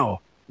 right now,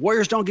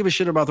 Warriors don't give a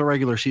shit about the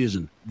regular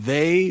season.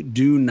 They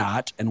do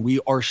not, and we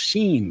are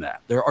seeing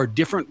that. There are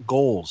different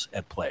goals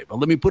at play, but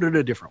let me put it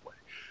a different way.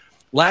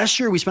 Last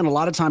year, we spent a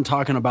lot of time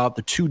talking about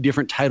the two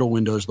different title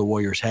windows the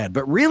Warriors had,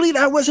 but really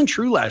that wasn't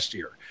true last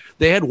year.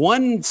 They had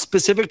one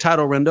specific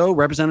title window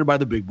represented by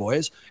the big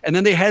boys, and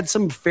then they had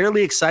some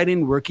fairly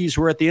exciting rookies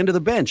who were at the end of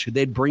the bench who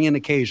they'd bring in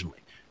occasionally.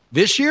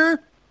 This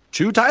year,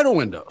 two title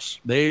windows.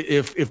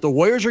 If the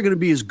Warriors are going to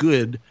be as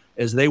good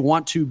as they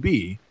want to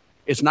be,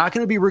 it's not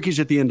going to be rookies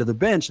at the end of the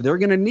bench. They're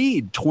going to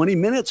need 20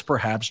 minutes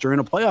perhaps during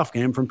a playoff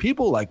game from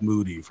people like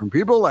Moody, from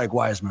people like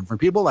Wiseman, from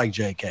people like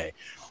JK.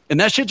 And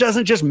that shit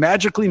doesn't just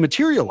magically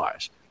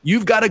materialize.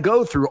 You've got to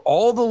go through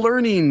all the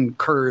learning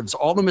curves,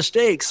 all the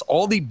mistakes,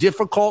 all the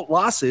difficult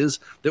losses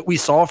that we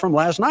saw from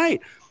last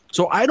night.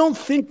 So I don't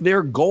think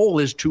their goal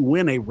is to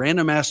win a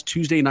random-ass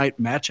Tuesday night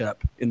matchup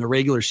in the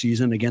regular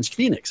season against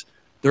Phoenix.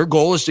 Their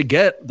goal is to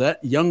get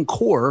that young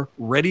core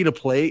ready to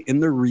play in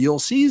the real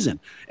season.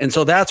 And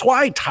so that's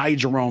why Ty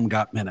Jerome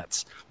got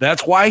minutes.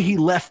 That's why he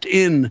left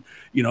in,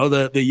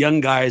 the young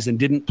guys and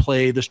didn't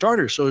play the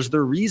starters. So is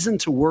there reason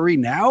to worry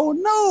now?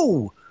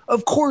 No,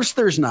 of course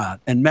there's not.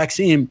 And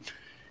Maxime,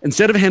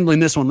 instead of handling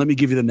this one, let me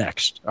give you the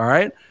next. All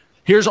right.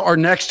 Here's our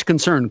next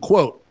concern.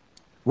 Quote,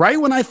 right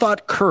when I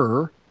thought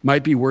Kerr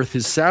might be worth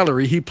his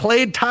salary, he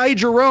played Ty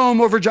Jerome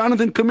over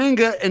Jonathan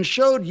Kuminga and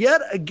showed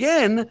yet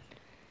again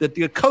that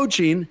the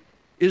coaching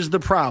is the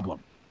problem.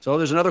 So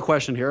there's another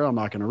question here I'm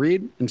not going to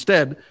read.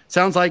 Instead,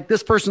 sounds like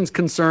this person's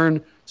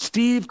concern,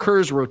 Steve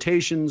Kerr's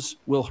rotations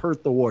will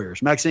hurt the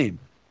Warriors. Maxime,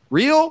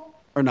 real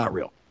or not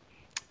real?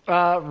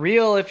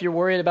 Real if you're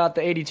worried about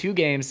the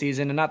 82-game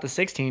season and not the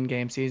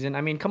 16-game season. I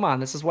mean, come on.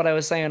 This is what I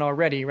was saying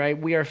already, right?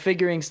 We are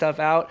figuring stuff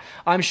out.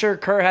 I'm sure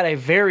Kerr had a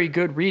very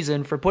good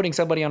reason for putting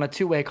somebody on a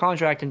two-way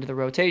contract into the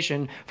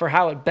rotation for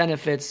how it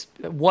benefits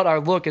what our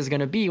look is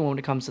going to be when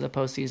it comes to the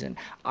postseason.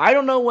 I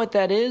don't know what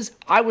that is.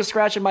 I was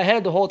scratching my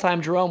head the whole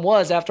time Jerome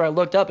was after I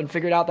looked up and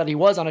figured out that he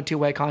was on a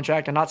two-way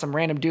contract and not some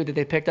random dude that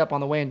they picked up on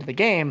the way into the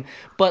game.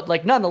 But,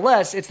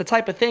 nonetheless, it's the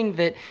type of thing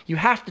that you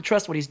have to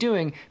trust what he's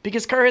doing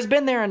because Kerr has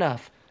been there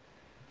enough.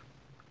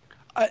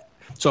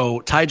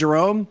 So Ty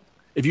Jerome,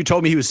 if you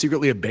told me he was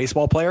secretly a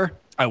baseball player,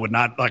 I would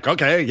not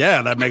okay,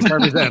 yeah, that makes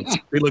perfect sense.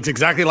 He looks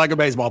exactly like a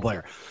baseball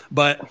player.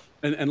 But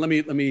and let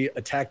me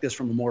attack this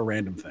from a more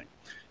random thing.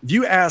 If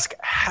you ask,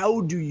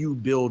 how do you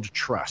build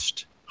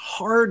trust?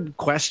 Hard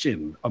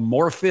question,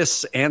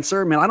 amorphous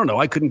answer. Man, I don't know.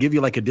 I couldn't give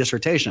you like a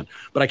dissertation,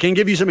 but I can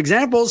give you some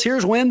examples.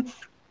 Here's win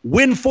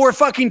 4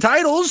 fucking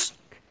titles.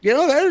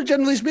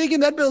 Generally speaking,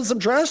 that builds some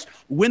trust.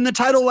 Win the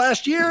title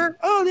last year.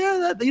 Oh,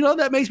 yeah,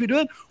 that makes me do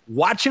it.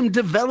 Watch him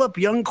develop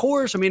young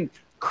cores. I mean,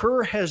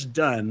 Kerr has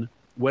done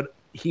what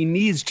he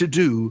needs to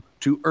do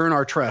to earn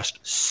our trust,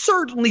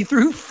 certainly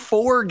through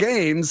 4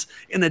 games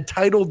in a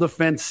title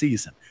defense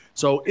season.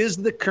 So is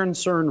the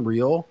concern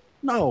real?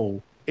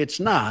 No, it's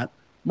not.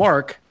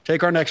 Mark,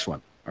 take our next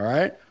one. All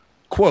right.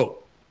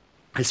 Quote,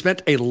 I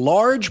spent a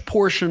large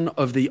portion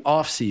of the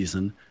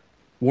offseason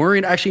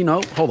worrying, actually,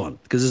 no, hold on,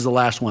 because this is the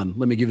last one.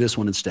 Let me give this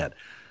one instead.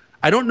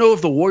 I don't know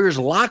if the Warriors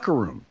locker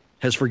room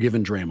has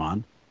forgiven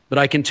Draymond, but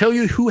I can tell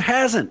you who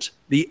hasn't.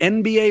 The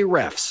NBA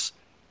refs.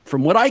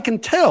 From what I can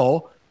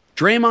tell,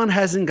 Draymond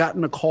hasn't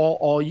gotten a call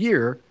all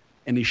year,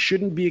 and he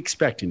shouldn't be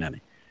expecting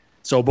any.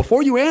 So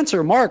before you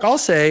answer, Mark, I'll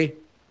say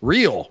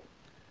real.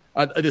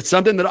 It's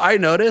something that I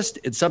noticed.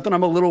 It's something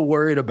I'm a little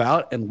worried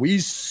about, and we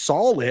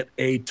saw it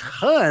a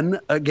ton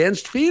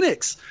against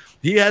Phoenix.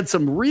 He had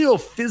some real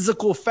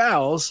physical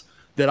fouls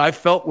that I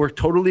felt were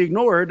totally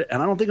ignored.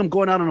 And I don't think I'm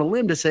going out on a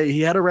limb to say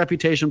he had a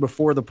reputation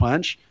before the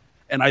punch.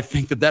 And I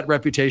think that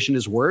reputation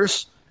is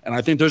worse. And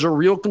I think there's a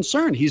real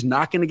concern. He's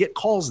not going to get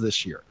calls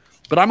this year.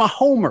 But I'm a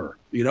homer.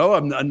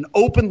 I'm an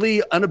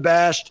openly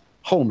unabashed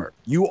homer.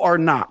 You are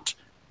not.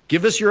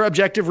 Give us your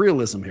objective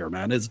realism here,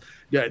 man. Do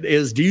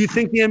you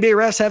think the NBA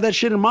refs have that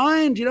shit in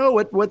mind?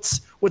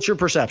 What's your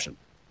perception?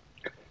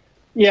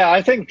 Yeah,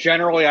 I think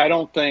generally, I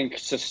don't think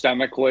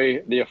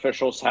systemically the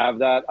officials have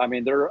that. I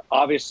mean, there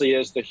obviously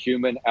is the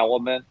human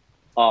element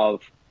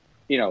of,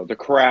 the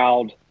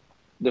crowd,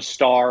 the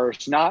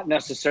stars, not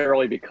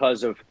necessarily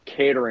because of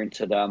catering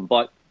to them,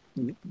 but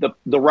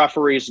the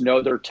referees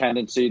know their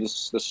tendency.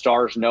 The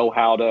stars know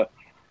how to,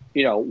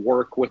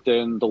 work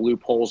within the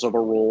loopholes of a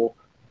rule.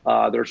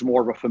 There's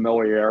more of a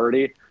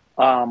familiarity.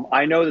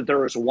 I know that there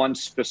was one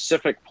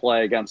specific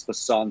play against the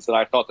Suns that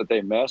I thought that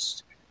they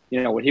missed.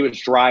 When he was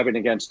driving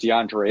against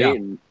DeAndre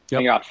Ayton and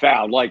he got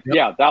fouled.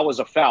 That was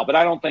a foul. But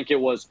I don't think it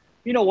was,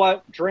 you know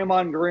what,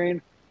 Draymond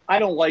Green, I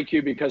don't like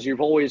you because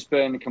you've always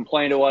been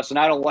complaining to us, and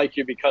I don't like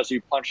you because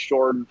you punched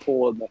Jordan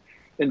Poole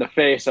in the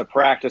face at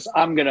practice.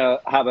 I'm going to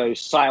have a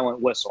silent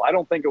whistle. I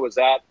don't think it was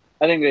that.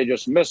 I think they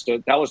just missed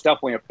it. That was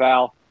definitely a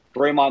foul.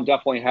 Draymond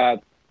definitely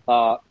had,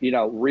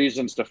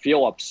 reasons to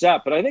feel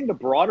upset. But I think the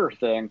broader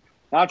thing,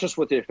 not just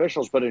with the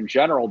officials, but in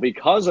general,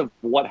 because of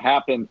what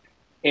happened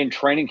in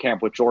training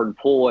camp with Jordan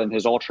Poole and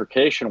his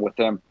altercation with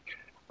him,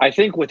 I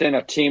think within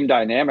a team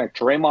dynamic,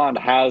 Draymond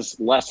has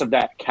less of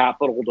that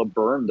capital to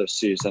burn this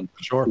season.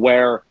 Sure.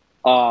 Where,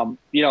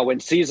 in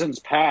seasons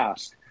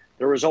past,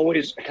 there was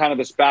always kind of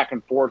this back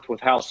and forth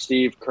with how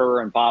Steve Kerr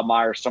and Bob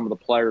Myers, some of the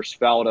players,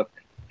 felt of,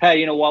 hey,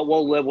 you know what,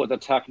 we'll live with a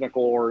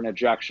technical or an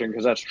ejection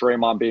because that's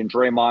Draymond being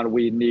Draymond.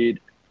 We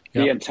need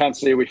the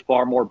intensity. We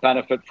far more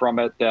benefit from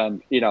it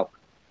than,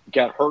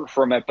 get hurt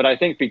from it. But I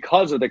think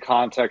because of the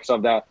context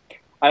of that,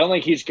 I don't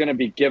think he's going to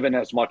be given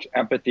as much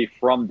empathy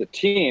from the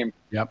team.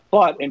 Yep.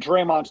 But in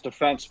Draymond's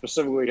defense,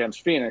 specifically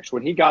against Phoenix,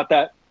 when he got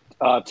that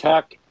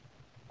tech,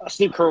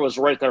 Steve Kerr was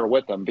right there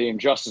with him, being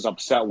just as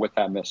upset with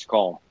that missed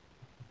call.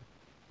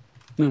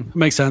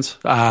 Makes sense.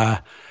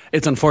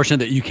 It's unfortunate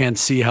that you can't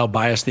see how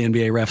biased the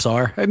NBA refs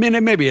are. I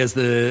mean, maybe as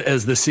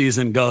the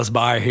season goes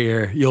by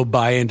here, you'll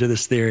buy into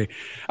this theory.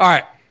 All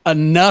right,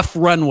 enough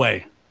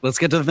runway. Let's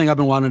get to the thing I've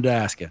been wanting to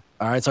ask you.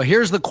 All right, so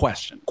here's the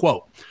question.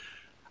 Quote,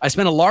 I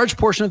spent a large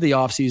portion of the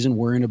offseason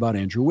worrying about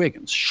Andrew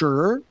Wiggins.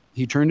 Sure,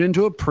 he turned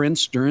into a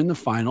prince during the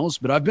finals,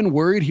 but I've been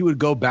worried he would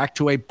go back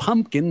to a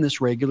pumpkin this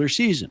regular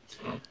season.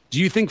 Do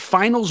you think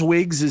finals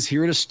Wiggs is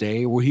here to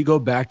stay, or will he go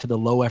back to the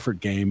low-effort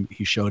game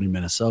he showed in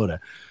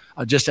Minnesota?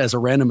 Just as a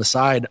random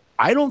aside,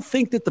 I don't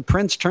think that the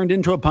prince turned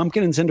into a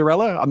pumpkin in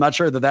Cinderella. I'm not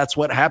sure that that's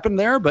what happened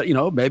there, but,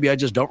 maybe I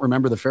just don't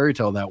remember the fairy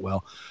tale that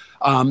well.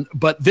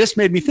 But this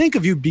made me think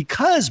of you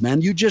because,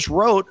 man, you just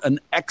wrote an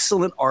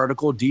excellent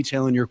article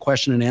detailing your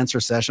question and answer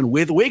session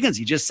with Wiggins.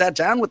 You just sat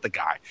down with the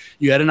guy.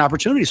 You had an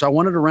opportunity, so I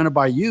wanted to run it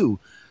by you.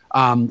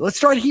 Let's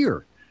start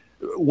here.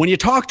 When you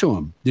talked to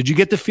him, did you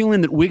get the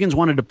feeling that Wiggins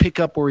wanted to pick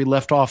up where he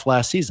left off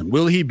last season?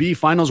 Will he be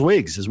finals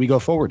Wiggs as we go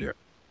forward here?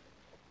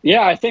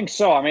 Yeah, I think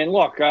so. I mean,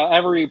 look,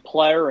 every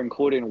player,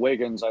 including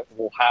Wiggins,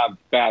 will have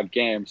bad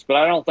games, but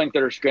I don't think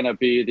there's going to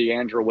be the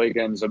Andrew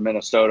Wiggins of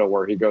Minnesota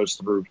where he goes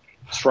through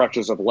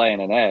stretches of laying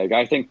an egg.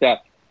 I think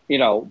that,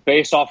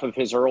 based off of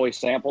his early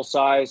sample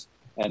size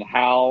and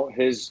how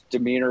his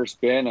demeanor's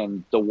been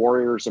and the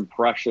Warriors'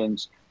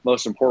 impressions,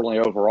 most importantly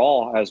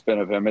overall, has been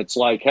of him, it's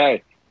like,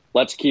 hey,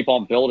 let's keep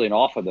on building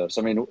off of this.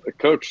 I mean,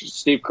 Coach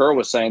Steve Kerr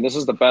was saying this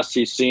is the best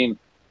he's seen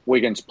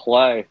Wiggins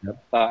play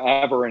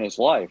ever in his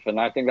life.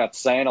 And I think that's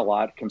saying a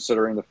lot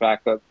considering the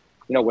fact that,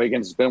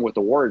 Wiggins has been with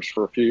the Warriors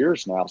for a few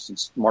years now,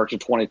 since March of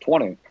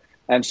 2020.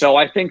 And so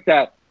I think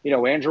that,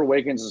 Andrew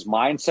Wiggins'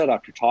 mindset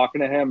after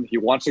talking to him, he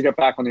wants to get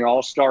back on the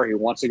All-Star. He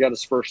wants to get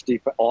his first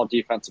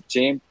all-defensive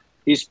team.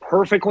 He's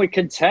perfectly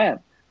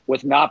content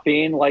with not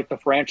being like the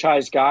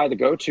franchise guy, the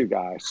go-to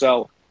guy.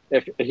 So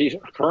if he's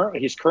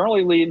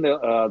currently leading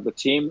the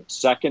team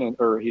second,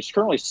 or he's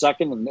currently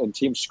second in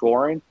team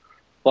scoring,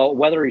 but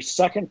whether he's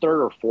second,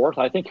 third, or fourth,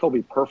 I think he'll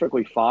be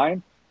perfectly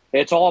fine.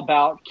 It's all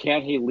about,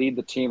 can he lead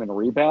the team in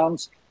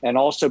rebounds and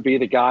also be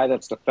the guy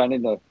that's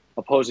defending the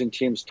opposing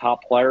team's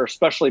top player,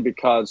 especially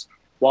because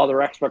while there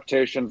are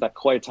expectations that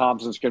Klay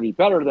Thompson's going to be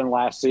better than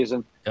last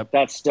season,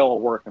 that's still a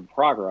work in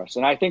progress.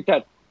 And I think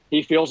that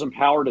he feels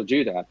empowered to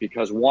do that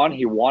because, one,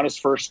 he won his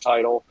first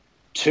title.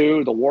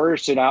 Two, the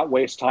Warriors did not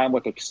waste time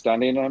with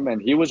extending him,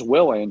 and he was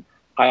willing.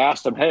 I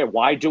asked him, hey,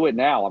 why do it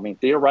now? I mean,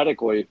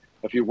 theoretically,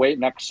 if you wait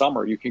next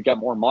summer, you can get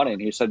more money.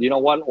 And he said, you know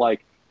what,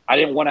 I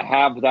didn't want to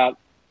have that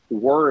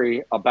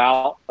worry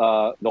about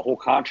the whole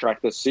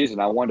contract this season.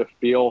 I wanted to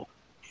feel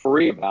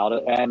free about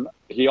it. And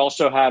he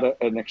also had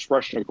an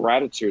expression of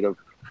gratitude of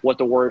what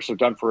the Warriors have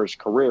done for his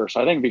career.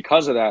 So I think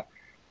because of that,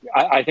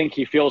 I think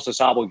he feels this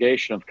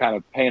obligation of kind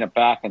of paying it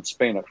back and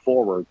paying it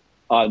forward,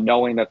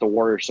 knowing that the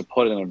Warriors have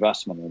put an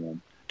investment in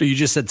him. Dude, you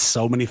just said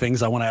so many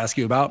things I want to ask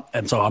you about,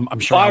 and so I'm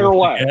sure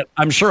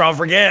I'm sure I'll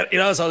forget.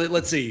 So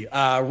let's see.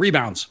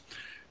 Rebounds.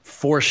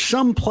 For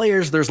some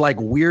players, there's like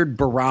weird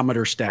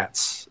barometer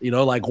stats.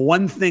 Like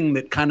one thing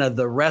that kind of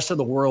the rest of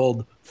the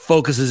world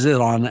focuses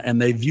in on,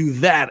 and they view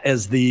that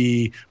as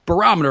the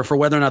barometer for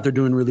whether or not they're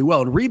doing really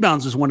well. And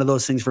rebounds is one of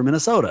those things for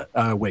Minnesota,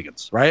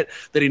 Wiggins, right?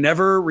 That he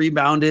never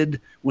rebounded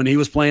when he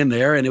was playing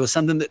there, and it was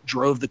something that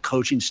drove the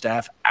coaching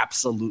staff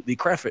absolutely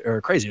crazy.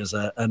 It was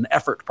an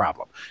effort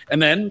problem.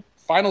 And then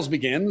finals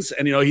begins,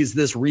 and he's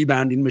this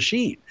rebounding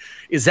machine.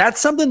 Is that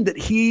something that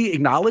he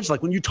acknowledged?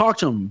 Like when you talk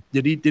to him,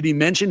 did he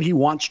mention he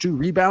wants to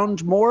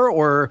rebound more,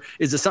 or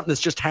is it something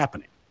that's just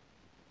happening?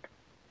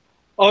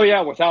 Oh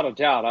yeah, without a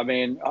doubt. I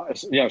mean,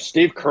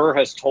 Steve Kerr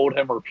has told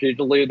him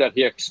repeatedly that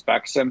he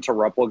expects him to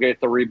replicate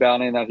the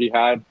rebounding that he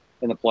had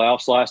in the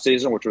playoffs last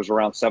season, which was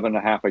around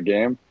 7.5 a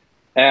game.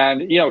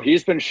 And,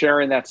 he's been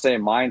sharing that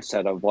same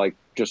mindset of like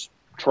just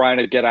trying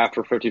to get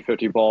after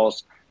 50-50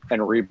 balls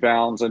and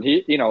rebounds. And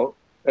he,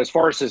 as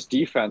far as his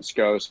defense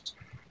goes,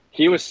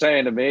 he was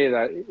saying to me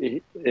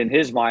that in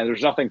his mind,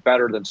 there's nothing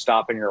better than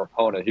stopping your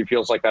opponent. He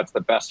feels like that's the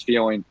best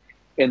feeling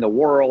in the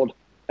world,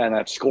 and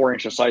that scoring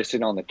is just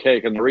icing on the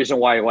cake. And the reason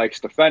why he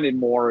likes defending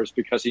more is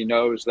because he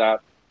knows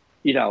that,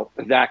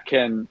 that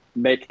can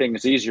make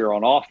things easier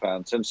on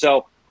offense. And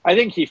so I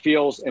think he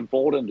feels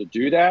emboldened to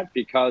do that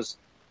because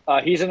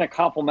he's in a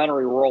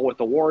complementary role with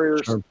the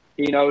Warriors. Sure.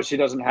 He knows he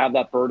doesn't have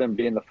that burden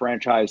being the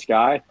franchise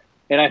guy.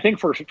 And I think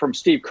from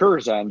Steve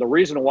Kerr's end, the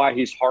reason why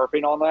he's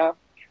harping on that,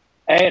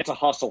 A, it's a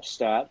hustle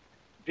stat.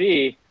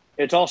 B,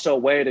 it's also a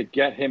way to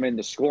get him in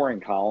the scoring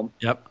column.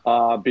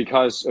 Yep.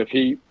 Because if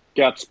he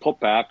gets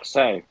putbacks,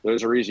 hey,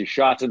 those are easy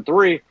shots. And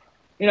 3,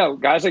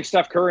 guys like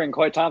Steph Curry and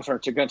Klay Thompson are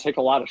going to take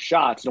a lot of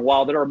shots. And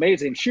while they're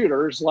amazing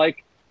shooters,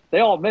 like they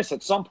all miss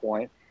at some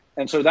point.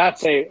 And so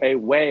that's a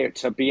way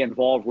to be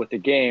involved with the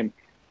game,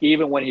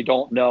 even when you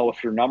don't know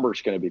if your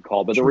number's going to be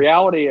called. But the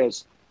reality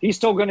is he's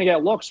still going to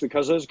get looks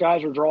because those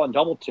guys are drawing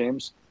double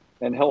teams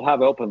and he'll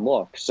have open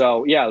looks.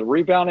 So, yeah, the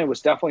rebounding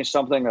was definitely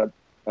something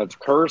that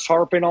Kerr's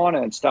harping on,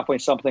 and it's definitely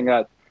something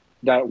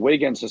that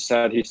Wiggins has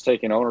said he's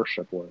taking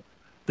ownership with.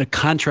 The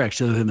contract's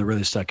the other thing that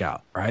really stuck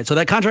out, right? So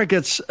that contract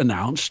gets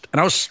announced, and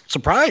I was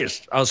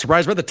surprised. I was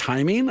surprised by the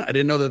timing. I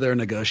didn't know that they're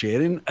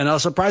negotiating, and I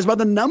was surprised by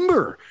the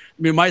number.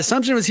 I mean, my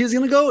assumption was he was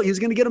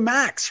going to get a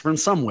max from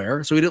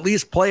somewhere, so he'd at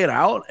least play it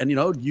out and,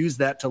 use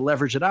that to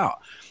leverage it out.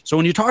 So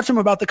when you talk to him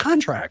about the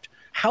contract,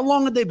 how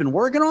long had they been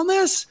working on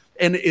this?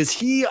 And is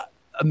he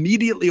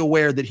immediately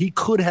aware that he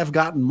could have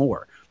gotten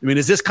more? I mean,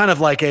 is this kind of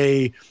like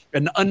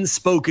an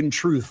unspoken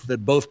truth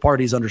that both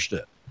parties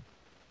understood?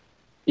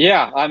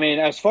 Yeah, I mean,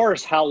 as far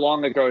as how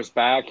long it goes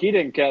back, he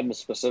didn't get into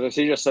specifics.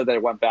 He just said they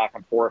went back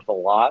and forth a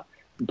lot.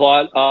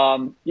 But,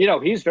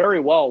 he's very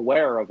well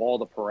aware of all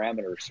the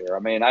parameters here. I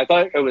mean, I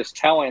thought it was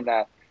telling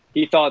that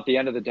he thought at the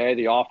end of the day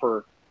the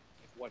offer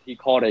was what he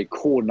called a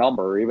cool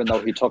number, even though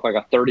he took like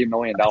a $30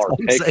 million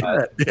pay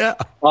cut. Yeah.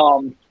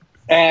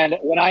 And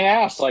when I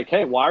asked, like,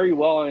 hey, why are you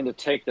willing to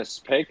take this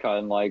pay cut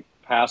and, like,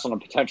 pass on a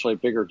potentially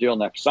bigger deal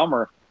next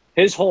summer,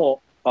 his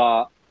whole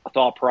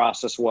thought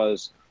process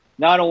was,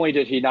 not only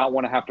did he not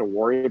want to have to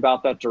worry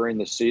about that during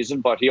the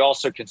season, but he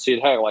also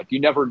conceded, hey, like, you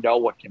never know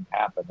what can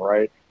happen,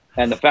 right?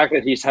 And the fact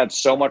that he's had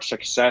so much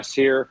success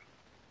here,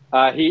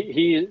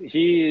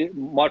 he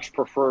much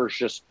prefers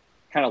just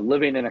kind of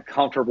living in a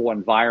comfortable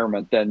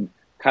environment than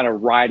kind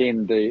of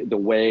riding the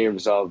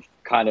waves of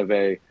kind of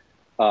a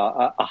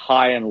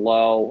high and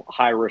low,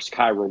 high risk,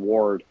 high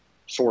reward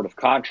sort of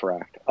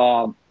contract.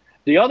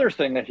 The other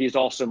thing that he's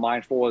also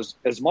mindful is,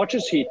 as much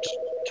as he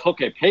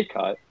took a pay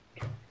cut,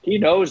 he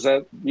knows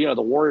that, the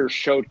Warriors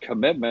showed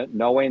commitment,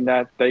 knowing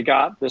that they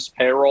got this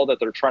payroll that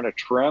they're trying to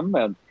trim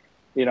and,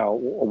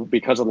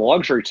 because of the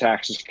luxury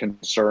tax is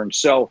concerned.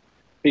 So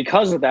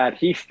because of that,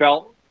 he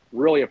felt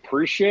really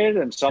appreciated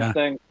and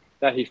something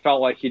that he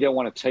felt like he didn't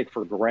want to take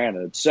for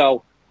granted.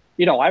 So,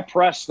 I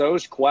pressed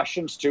those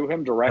questions to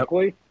him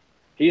directly. Yep.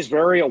 He's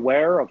very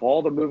aware of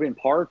all the moving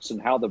parts and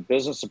how the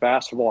business of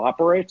basketball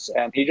operates.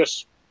 And he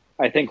just,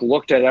 I think,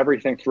 looked at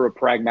everything through a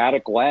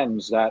pragmatic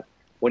lens that,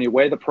 when you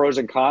weigh the pros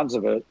and cons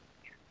of it,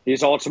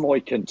 he's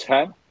ultimately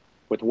content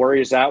with where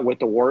he's at with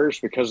the Warriors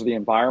because of the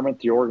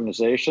environment, the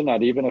organization,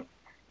 that even if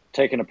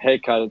taking a pay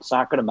cut, it's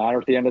not going to matter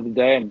at the end of the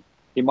day. And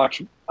he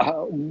much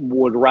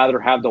would rather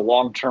have the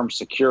long-term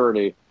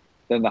security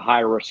than the high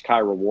risk, high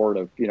reward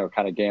of,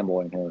 kind of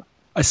gambling here.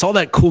 I saw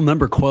that cool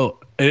number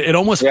quote. It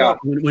almost felt,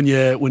 when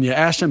you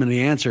asked him and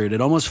he answered,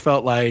 it almost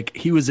felt like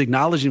he was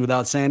acknowledging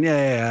without saying,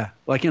 yeah.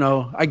 Like,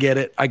 I get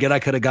it. I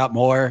could have got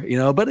more,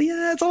 but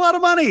yeah, it's a lot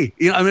of money.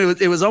 I mean,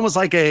 it was almost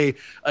like a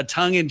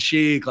tongue in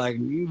cheek, like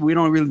we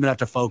don't really have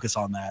to focus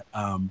on that.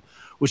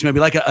 Which may be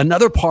like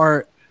another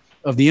part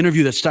of the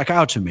interview that stuck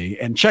out to me.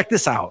 And check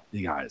this out,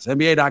 you guys,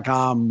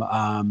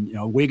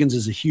 NBA.com. Wiggins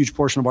is a huge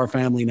portion of our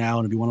family now.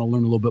 And if you want to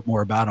learn a little bit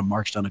more about him,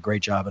 Mark's done a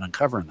great job at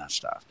uncovering that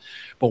stuff.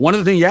 But one of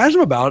the things you asked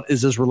him about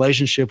is his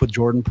relationship with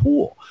Jordan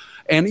Poole.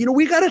 And,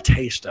 we got a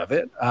taste of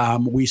it.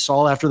 We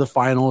saw after the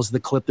finals, the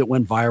clip that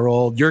went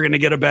viral. You're going to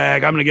get a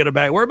bag. I'm going to get a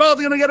bag. We're both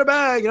going to get a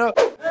bag. And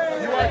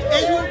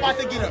you about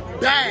to get a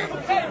bag. No.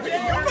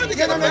 You about to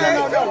get a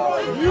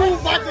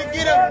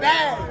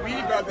bag. We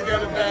about to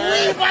get a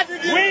bag. We about to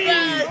get a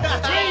bag.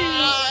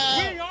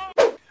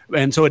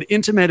 And so it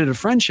intimated a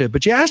friendship,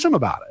 but you asked him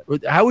about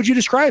it. How would you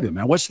describe him,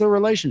 man? What's the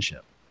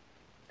relationship?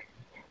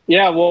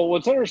 Yeah, well,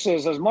 what's interesting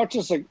is as much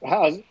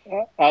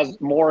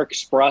as more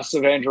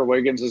expressive Andrew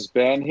Wiggins has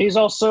been, he's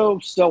also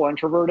still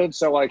introverted.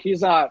 So, like,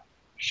 he's not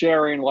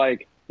sharing,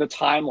 like, the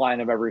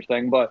timeline of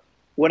everything. But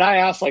when I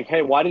asked, like,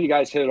 hey, why did you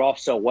guys hit it off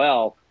so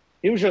well?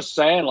 He was just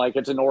saying, like,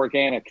 it's an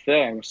organic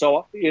thing.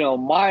 So,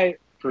 my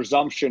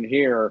presumption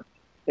here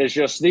is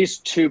just these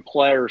two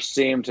players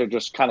seem to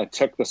just kind of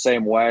tick the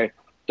same way.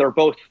 They're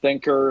both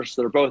thinkers.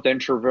 They're both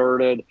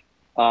introverted.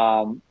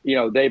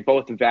 They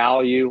both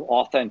value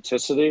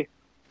authenticity.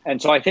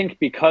 And so I think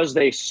because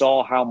they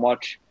saw how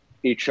much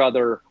each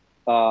other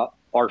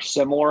are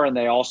similar and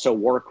they also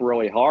work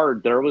really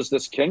hard, there was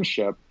this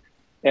kinship.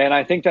 And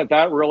I think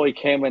that really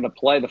came into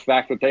play, the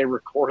fact that they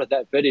recorded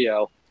that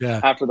video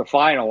after the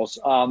finals.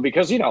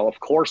 Because, of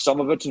course, some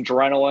of it's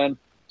adrenaline.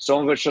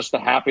 Some of it's just the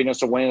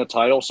happiness of winning the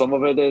title. Some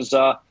of it is,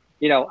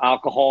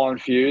 alcohol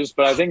infused.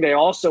 But I think they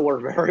also were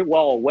very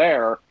well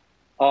aware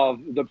of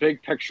the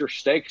big picture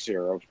stakes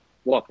here of,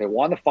 look, they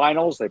won the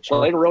finals. They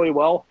played really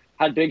well,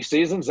 had big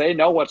seasons. They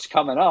know what's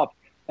coming up.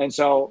 And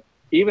so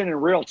even in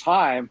real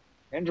time,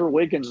 Andrew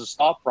Wiggins'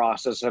 thought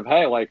process of,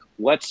 hey, like,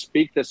 let's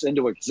speak this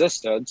into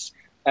existence.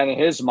 And in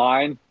his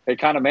mind, it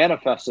kind of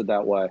manifested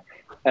that way.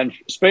 And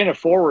spinning it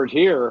forward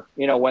here,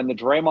 when the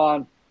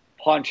Draymond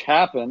punch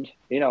happened,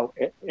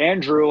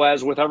 Andrew,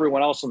 as with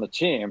everyone else on the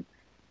team,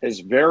 is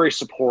very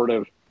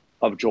supportive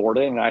of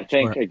Jordan. And I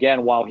think,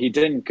 again, while he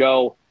didn't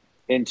go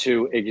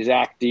into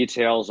exact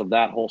details of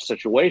that whole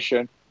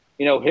situation,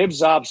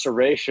 Hibbs'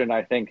 observation,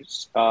 I think,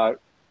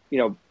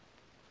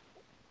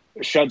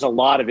 sheds a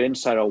lot of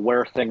insight on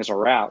where things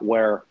are at,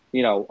 where,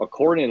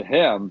 according to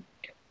him,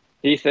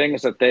 he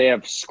thinks that they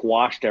have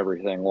squashed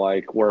everything,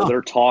 like where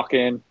they're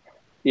talking,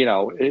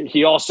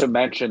 he also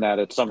mentioned that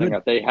it's something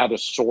that they had to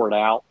sort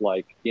out.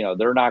 Like,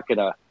 they're not going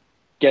to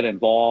get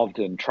involved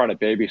and try to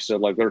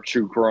babysit. Like, they're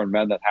two grown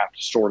men that have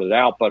to sort it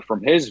out. But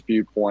from his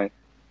viewpoint,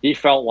 he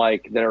felt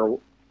like they're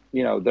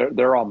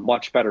on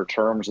much better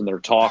terms and they're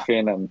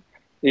talking and,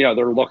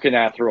 they're looking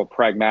at through a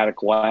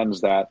pragmatic lens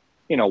that,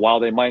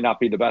 while they might not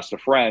be the best of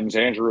friends,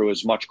 Andrew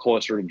is much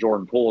closer to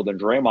Jordan Poole than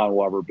Draymond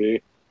will ever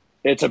be.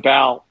 It's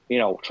about,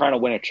 trying to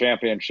win a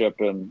championship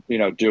and,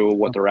 do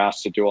what they're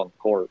asked to do on the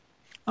court.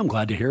 I'm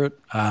glad to hear it.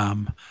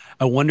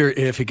 I wonder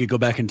if he could go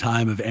back in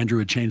time, if Andrew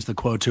would change the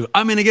quote to,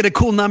 I'm going to get a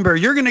cool number.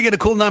 You're going to get a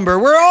cool number.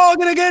 We're all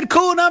going to get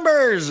cool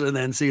numbers. And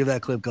then see if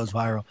that clip goes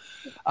viral.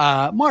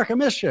 Mark, I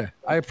missed you.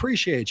 I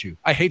appreciate you.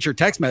 I hate your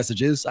text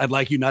messages. I'd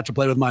like you not to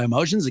play with my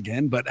emotions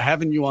again, but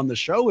having you on the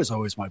show is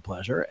always my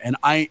pleasure. And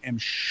I am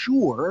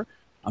sure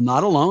I'm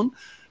not alone.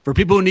 For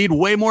people who need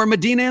way more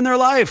Medina in their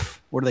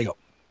life, where do they go?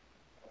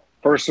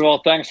 First of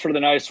all, thanks for the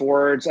nice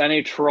words.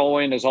 Any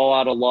trolling is all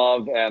out of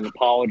love, and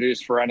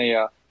apologies for any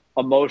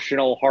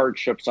emotional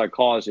hardships I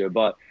cause you.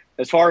 But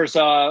as far as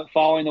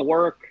following the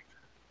work,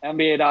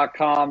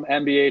 NBA.com,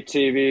 NBA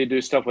TV, do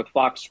stuff with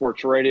Fox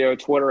Sports Radio,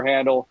 Twitter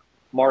handle,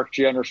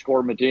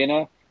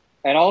 @MarkG_Medina,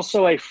 and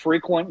also a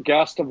frequent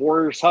guest of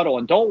Warriors Huddle.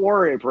 And don't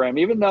worry, Bram,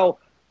 even though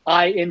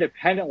I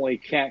independently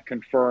can't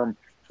confirm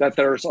that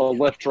there's a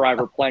Lyft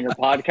driver playing your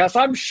podcast,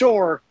 I'm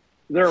sure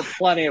there are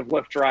plenty of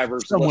Lyft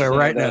drivers somewhere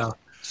right now.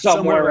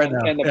 Somewhere right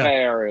now in the Bay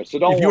Area. So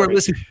don't worry.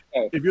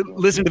 If you're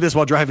listening to this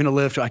while driving a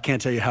Lyft, I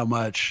can't tell you how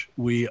much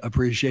we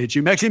appreciate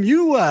you. Maxime,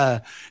 you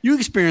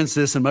experienced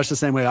this in much the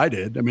same way I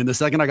did. I mean, the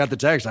second I got the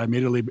text, I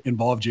immediately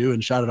involved you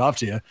and shot it off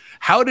to you.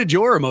 How did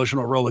your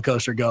emotional roller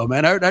coaster go,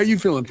 man? How are you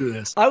feeling through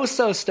this? I was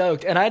so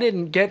stoked, and I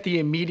didn't get the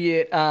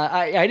immediate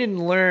I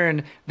didn't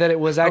learn that it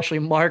was actually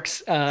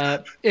Mark's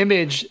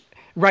image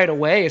right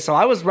away. So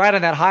I was right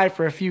on that high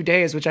for a few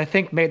days, which I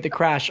think made the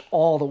crash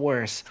all the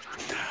worse.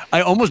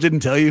 I almost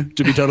didn't tell you,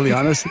 to be totally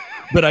honest,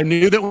 but I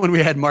knew that when we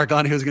had Mark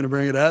on, he was going to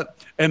bring it up.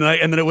 And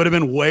then it would have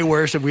been way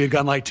worse if we had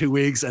gone like 2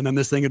 weeks and then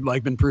this thing had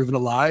like been proven a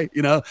lie,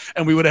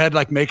 and we would have had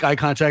like make eye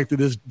contact through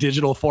this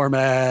digital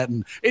format.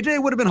 And it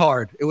would have been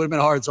hard. It would have been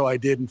hard. So I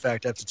did, in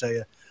fact, have to tell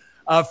you.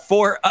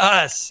 For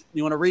us,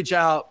 you want to reach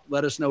out,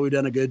 let us know we've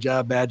done a good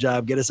job, bad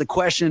job, get us a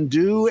question,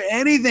 do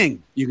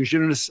anything. You can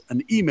shoot us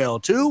an email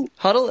to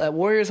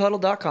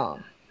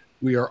huddle@warriorshuddle.com.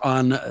 We are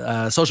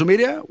on social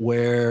media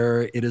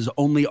where it is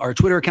only our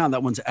Twitter account.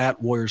 That one's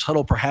 @Warriors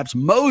Huddle. Perhaps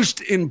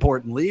most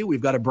importantly,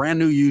 we've got a brand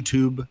new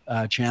YouTube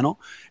channel.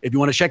 If you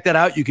want to check that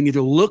out, you can either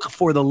look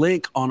for the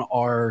link on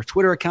our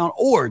Twitter account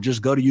or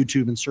just go to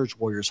YouTube and search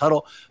Warriors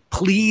Huddle.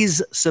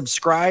 Please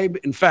subscribe.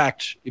 In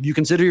fact, if you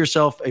consider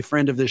yourself a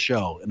friend of this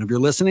show, and if you're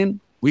listening,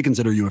 we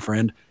consider you a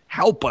friend.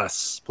 Help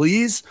us,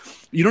 please.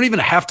 You don't even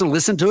have to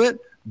listen to it.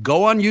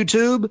 Go on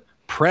YouTube,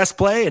 press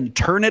play and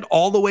turn it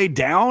all the way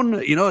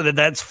down.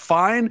 That's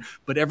fine.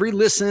 But every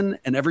listen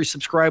and every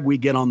subscribe we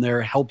get on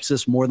there helps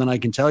us more than I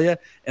can tell you.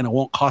 And it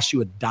won't cost you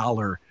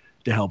 $1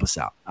 to help us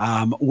out.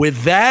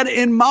 With that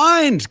in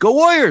mind, go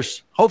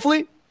Warriors.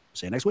 Hopefully,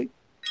 see you next week.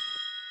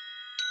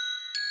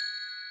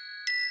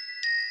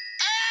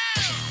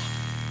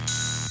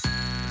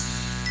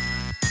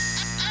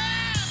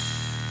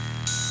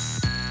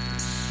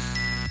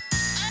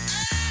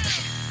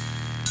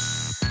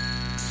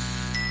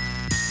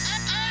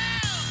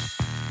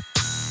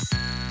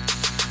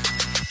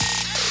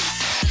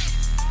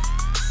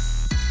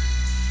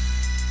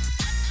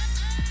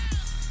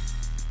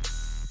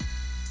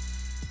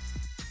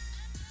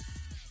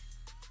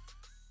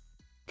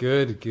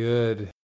 Good.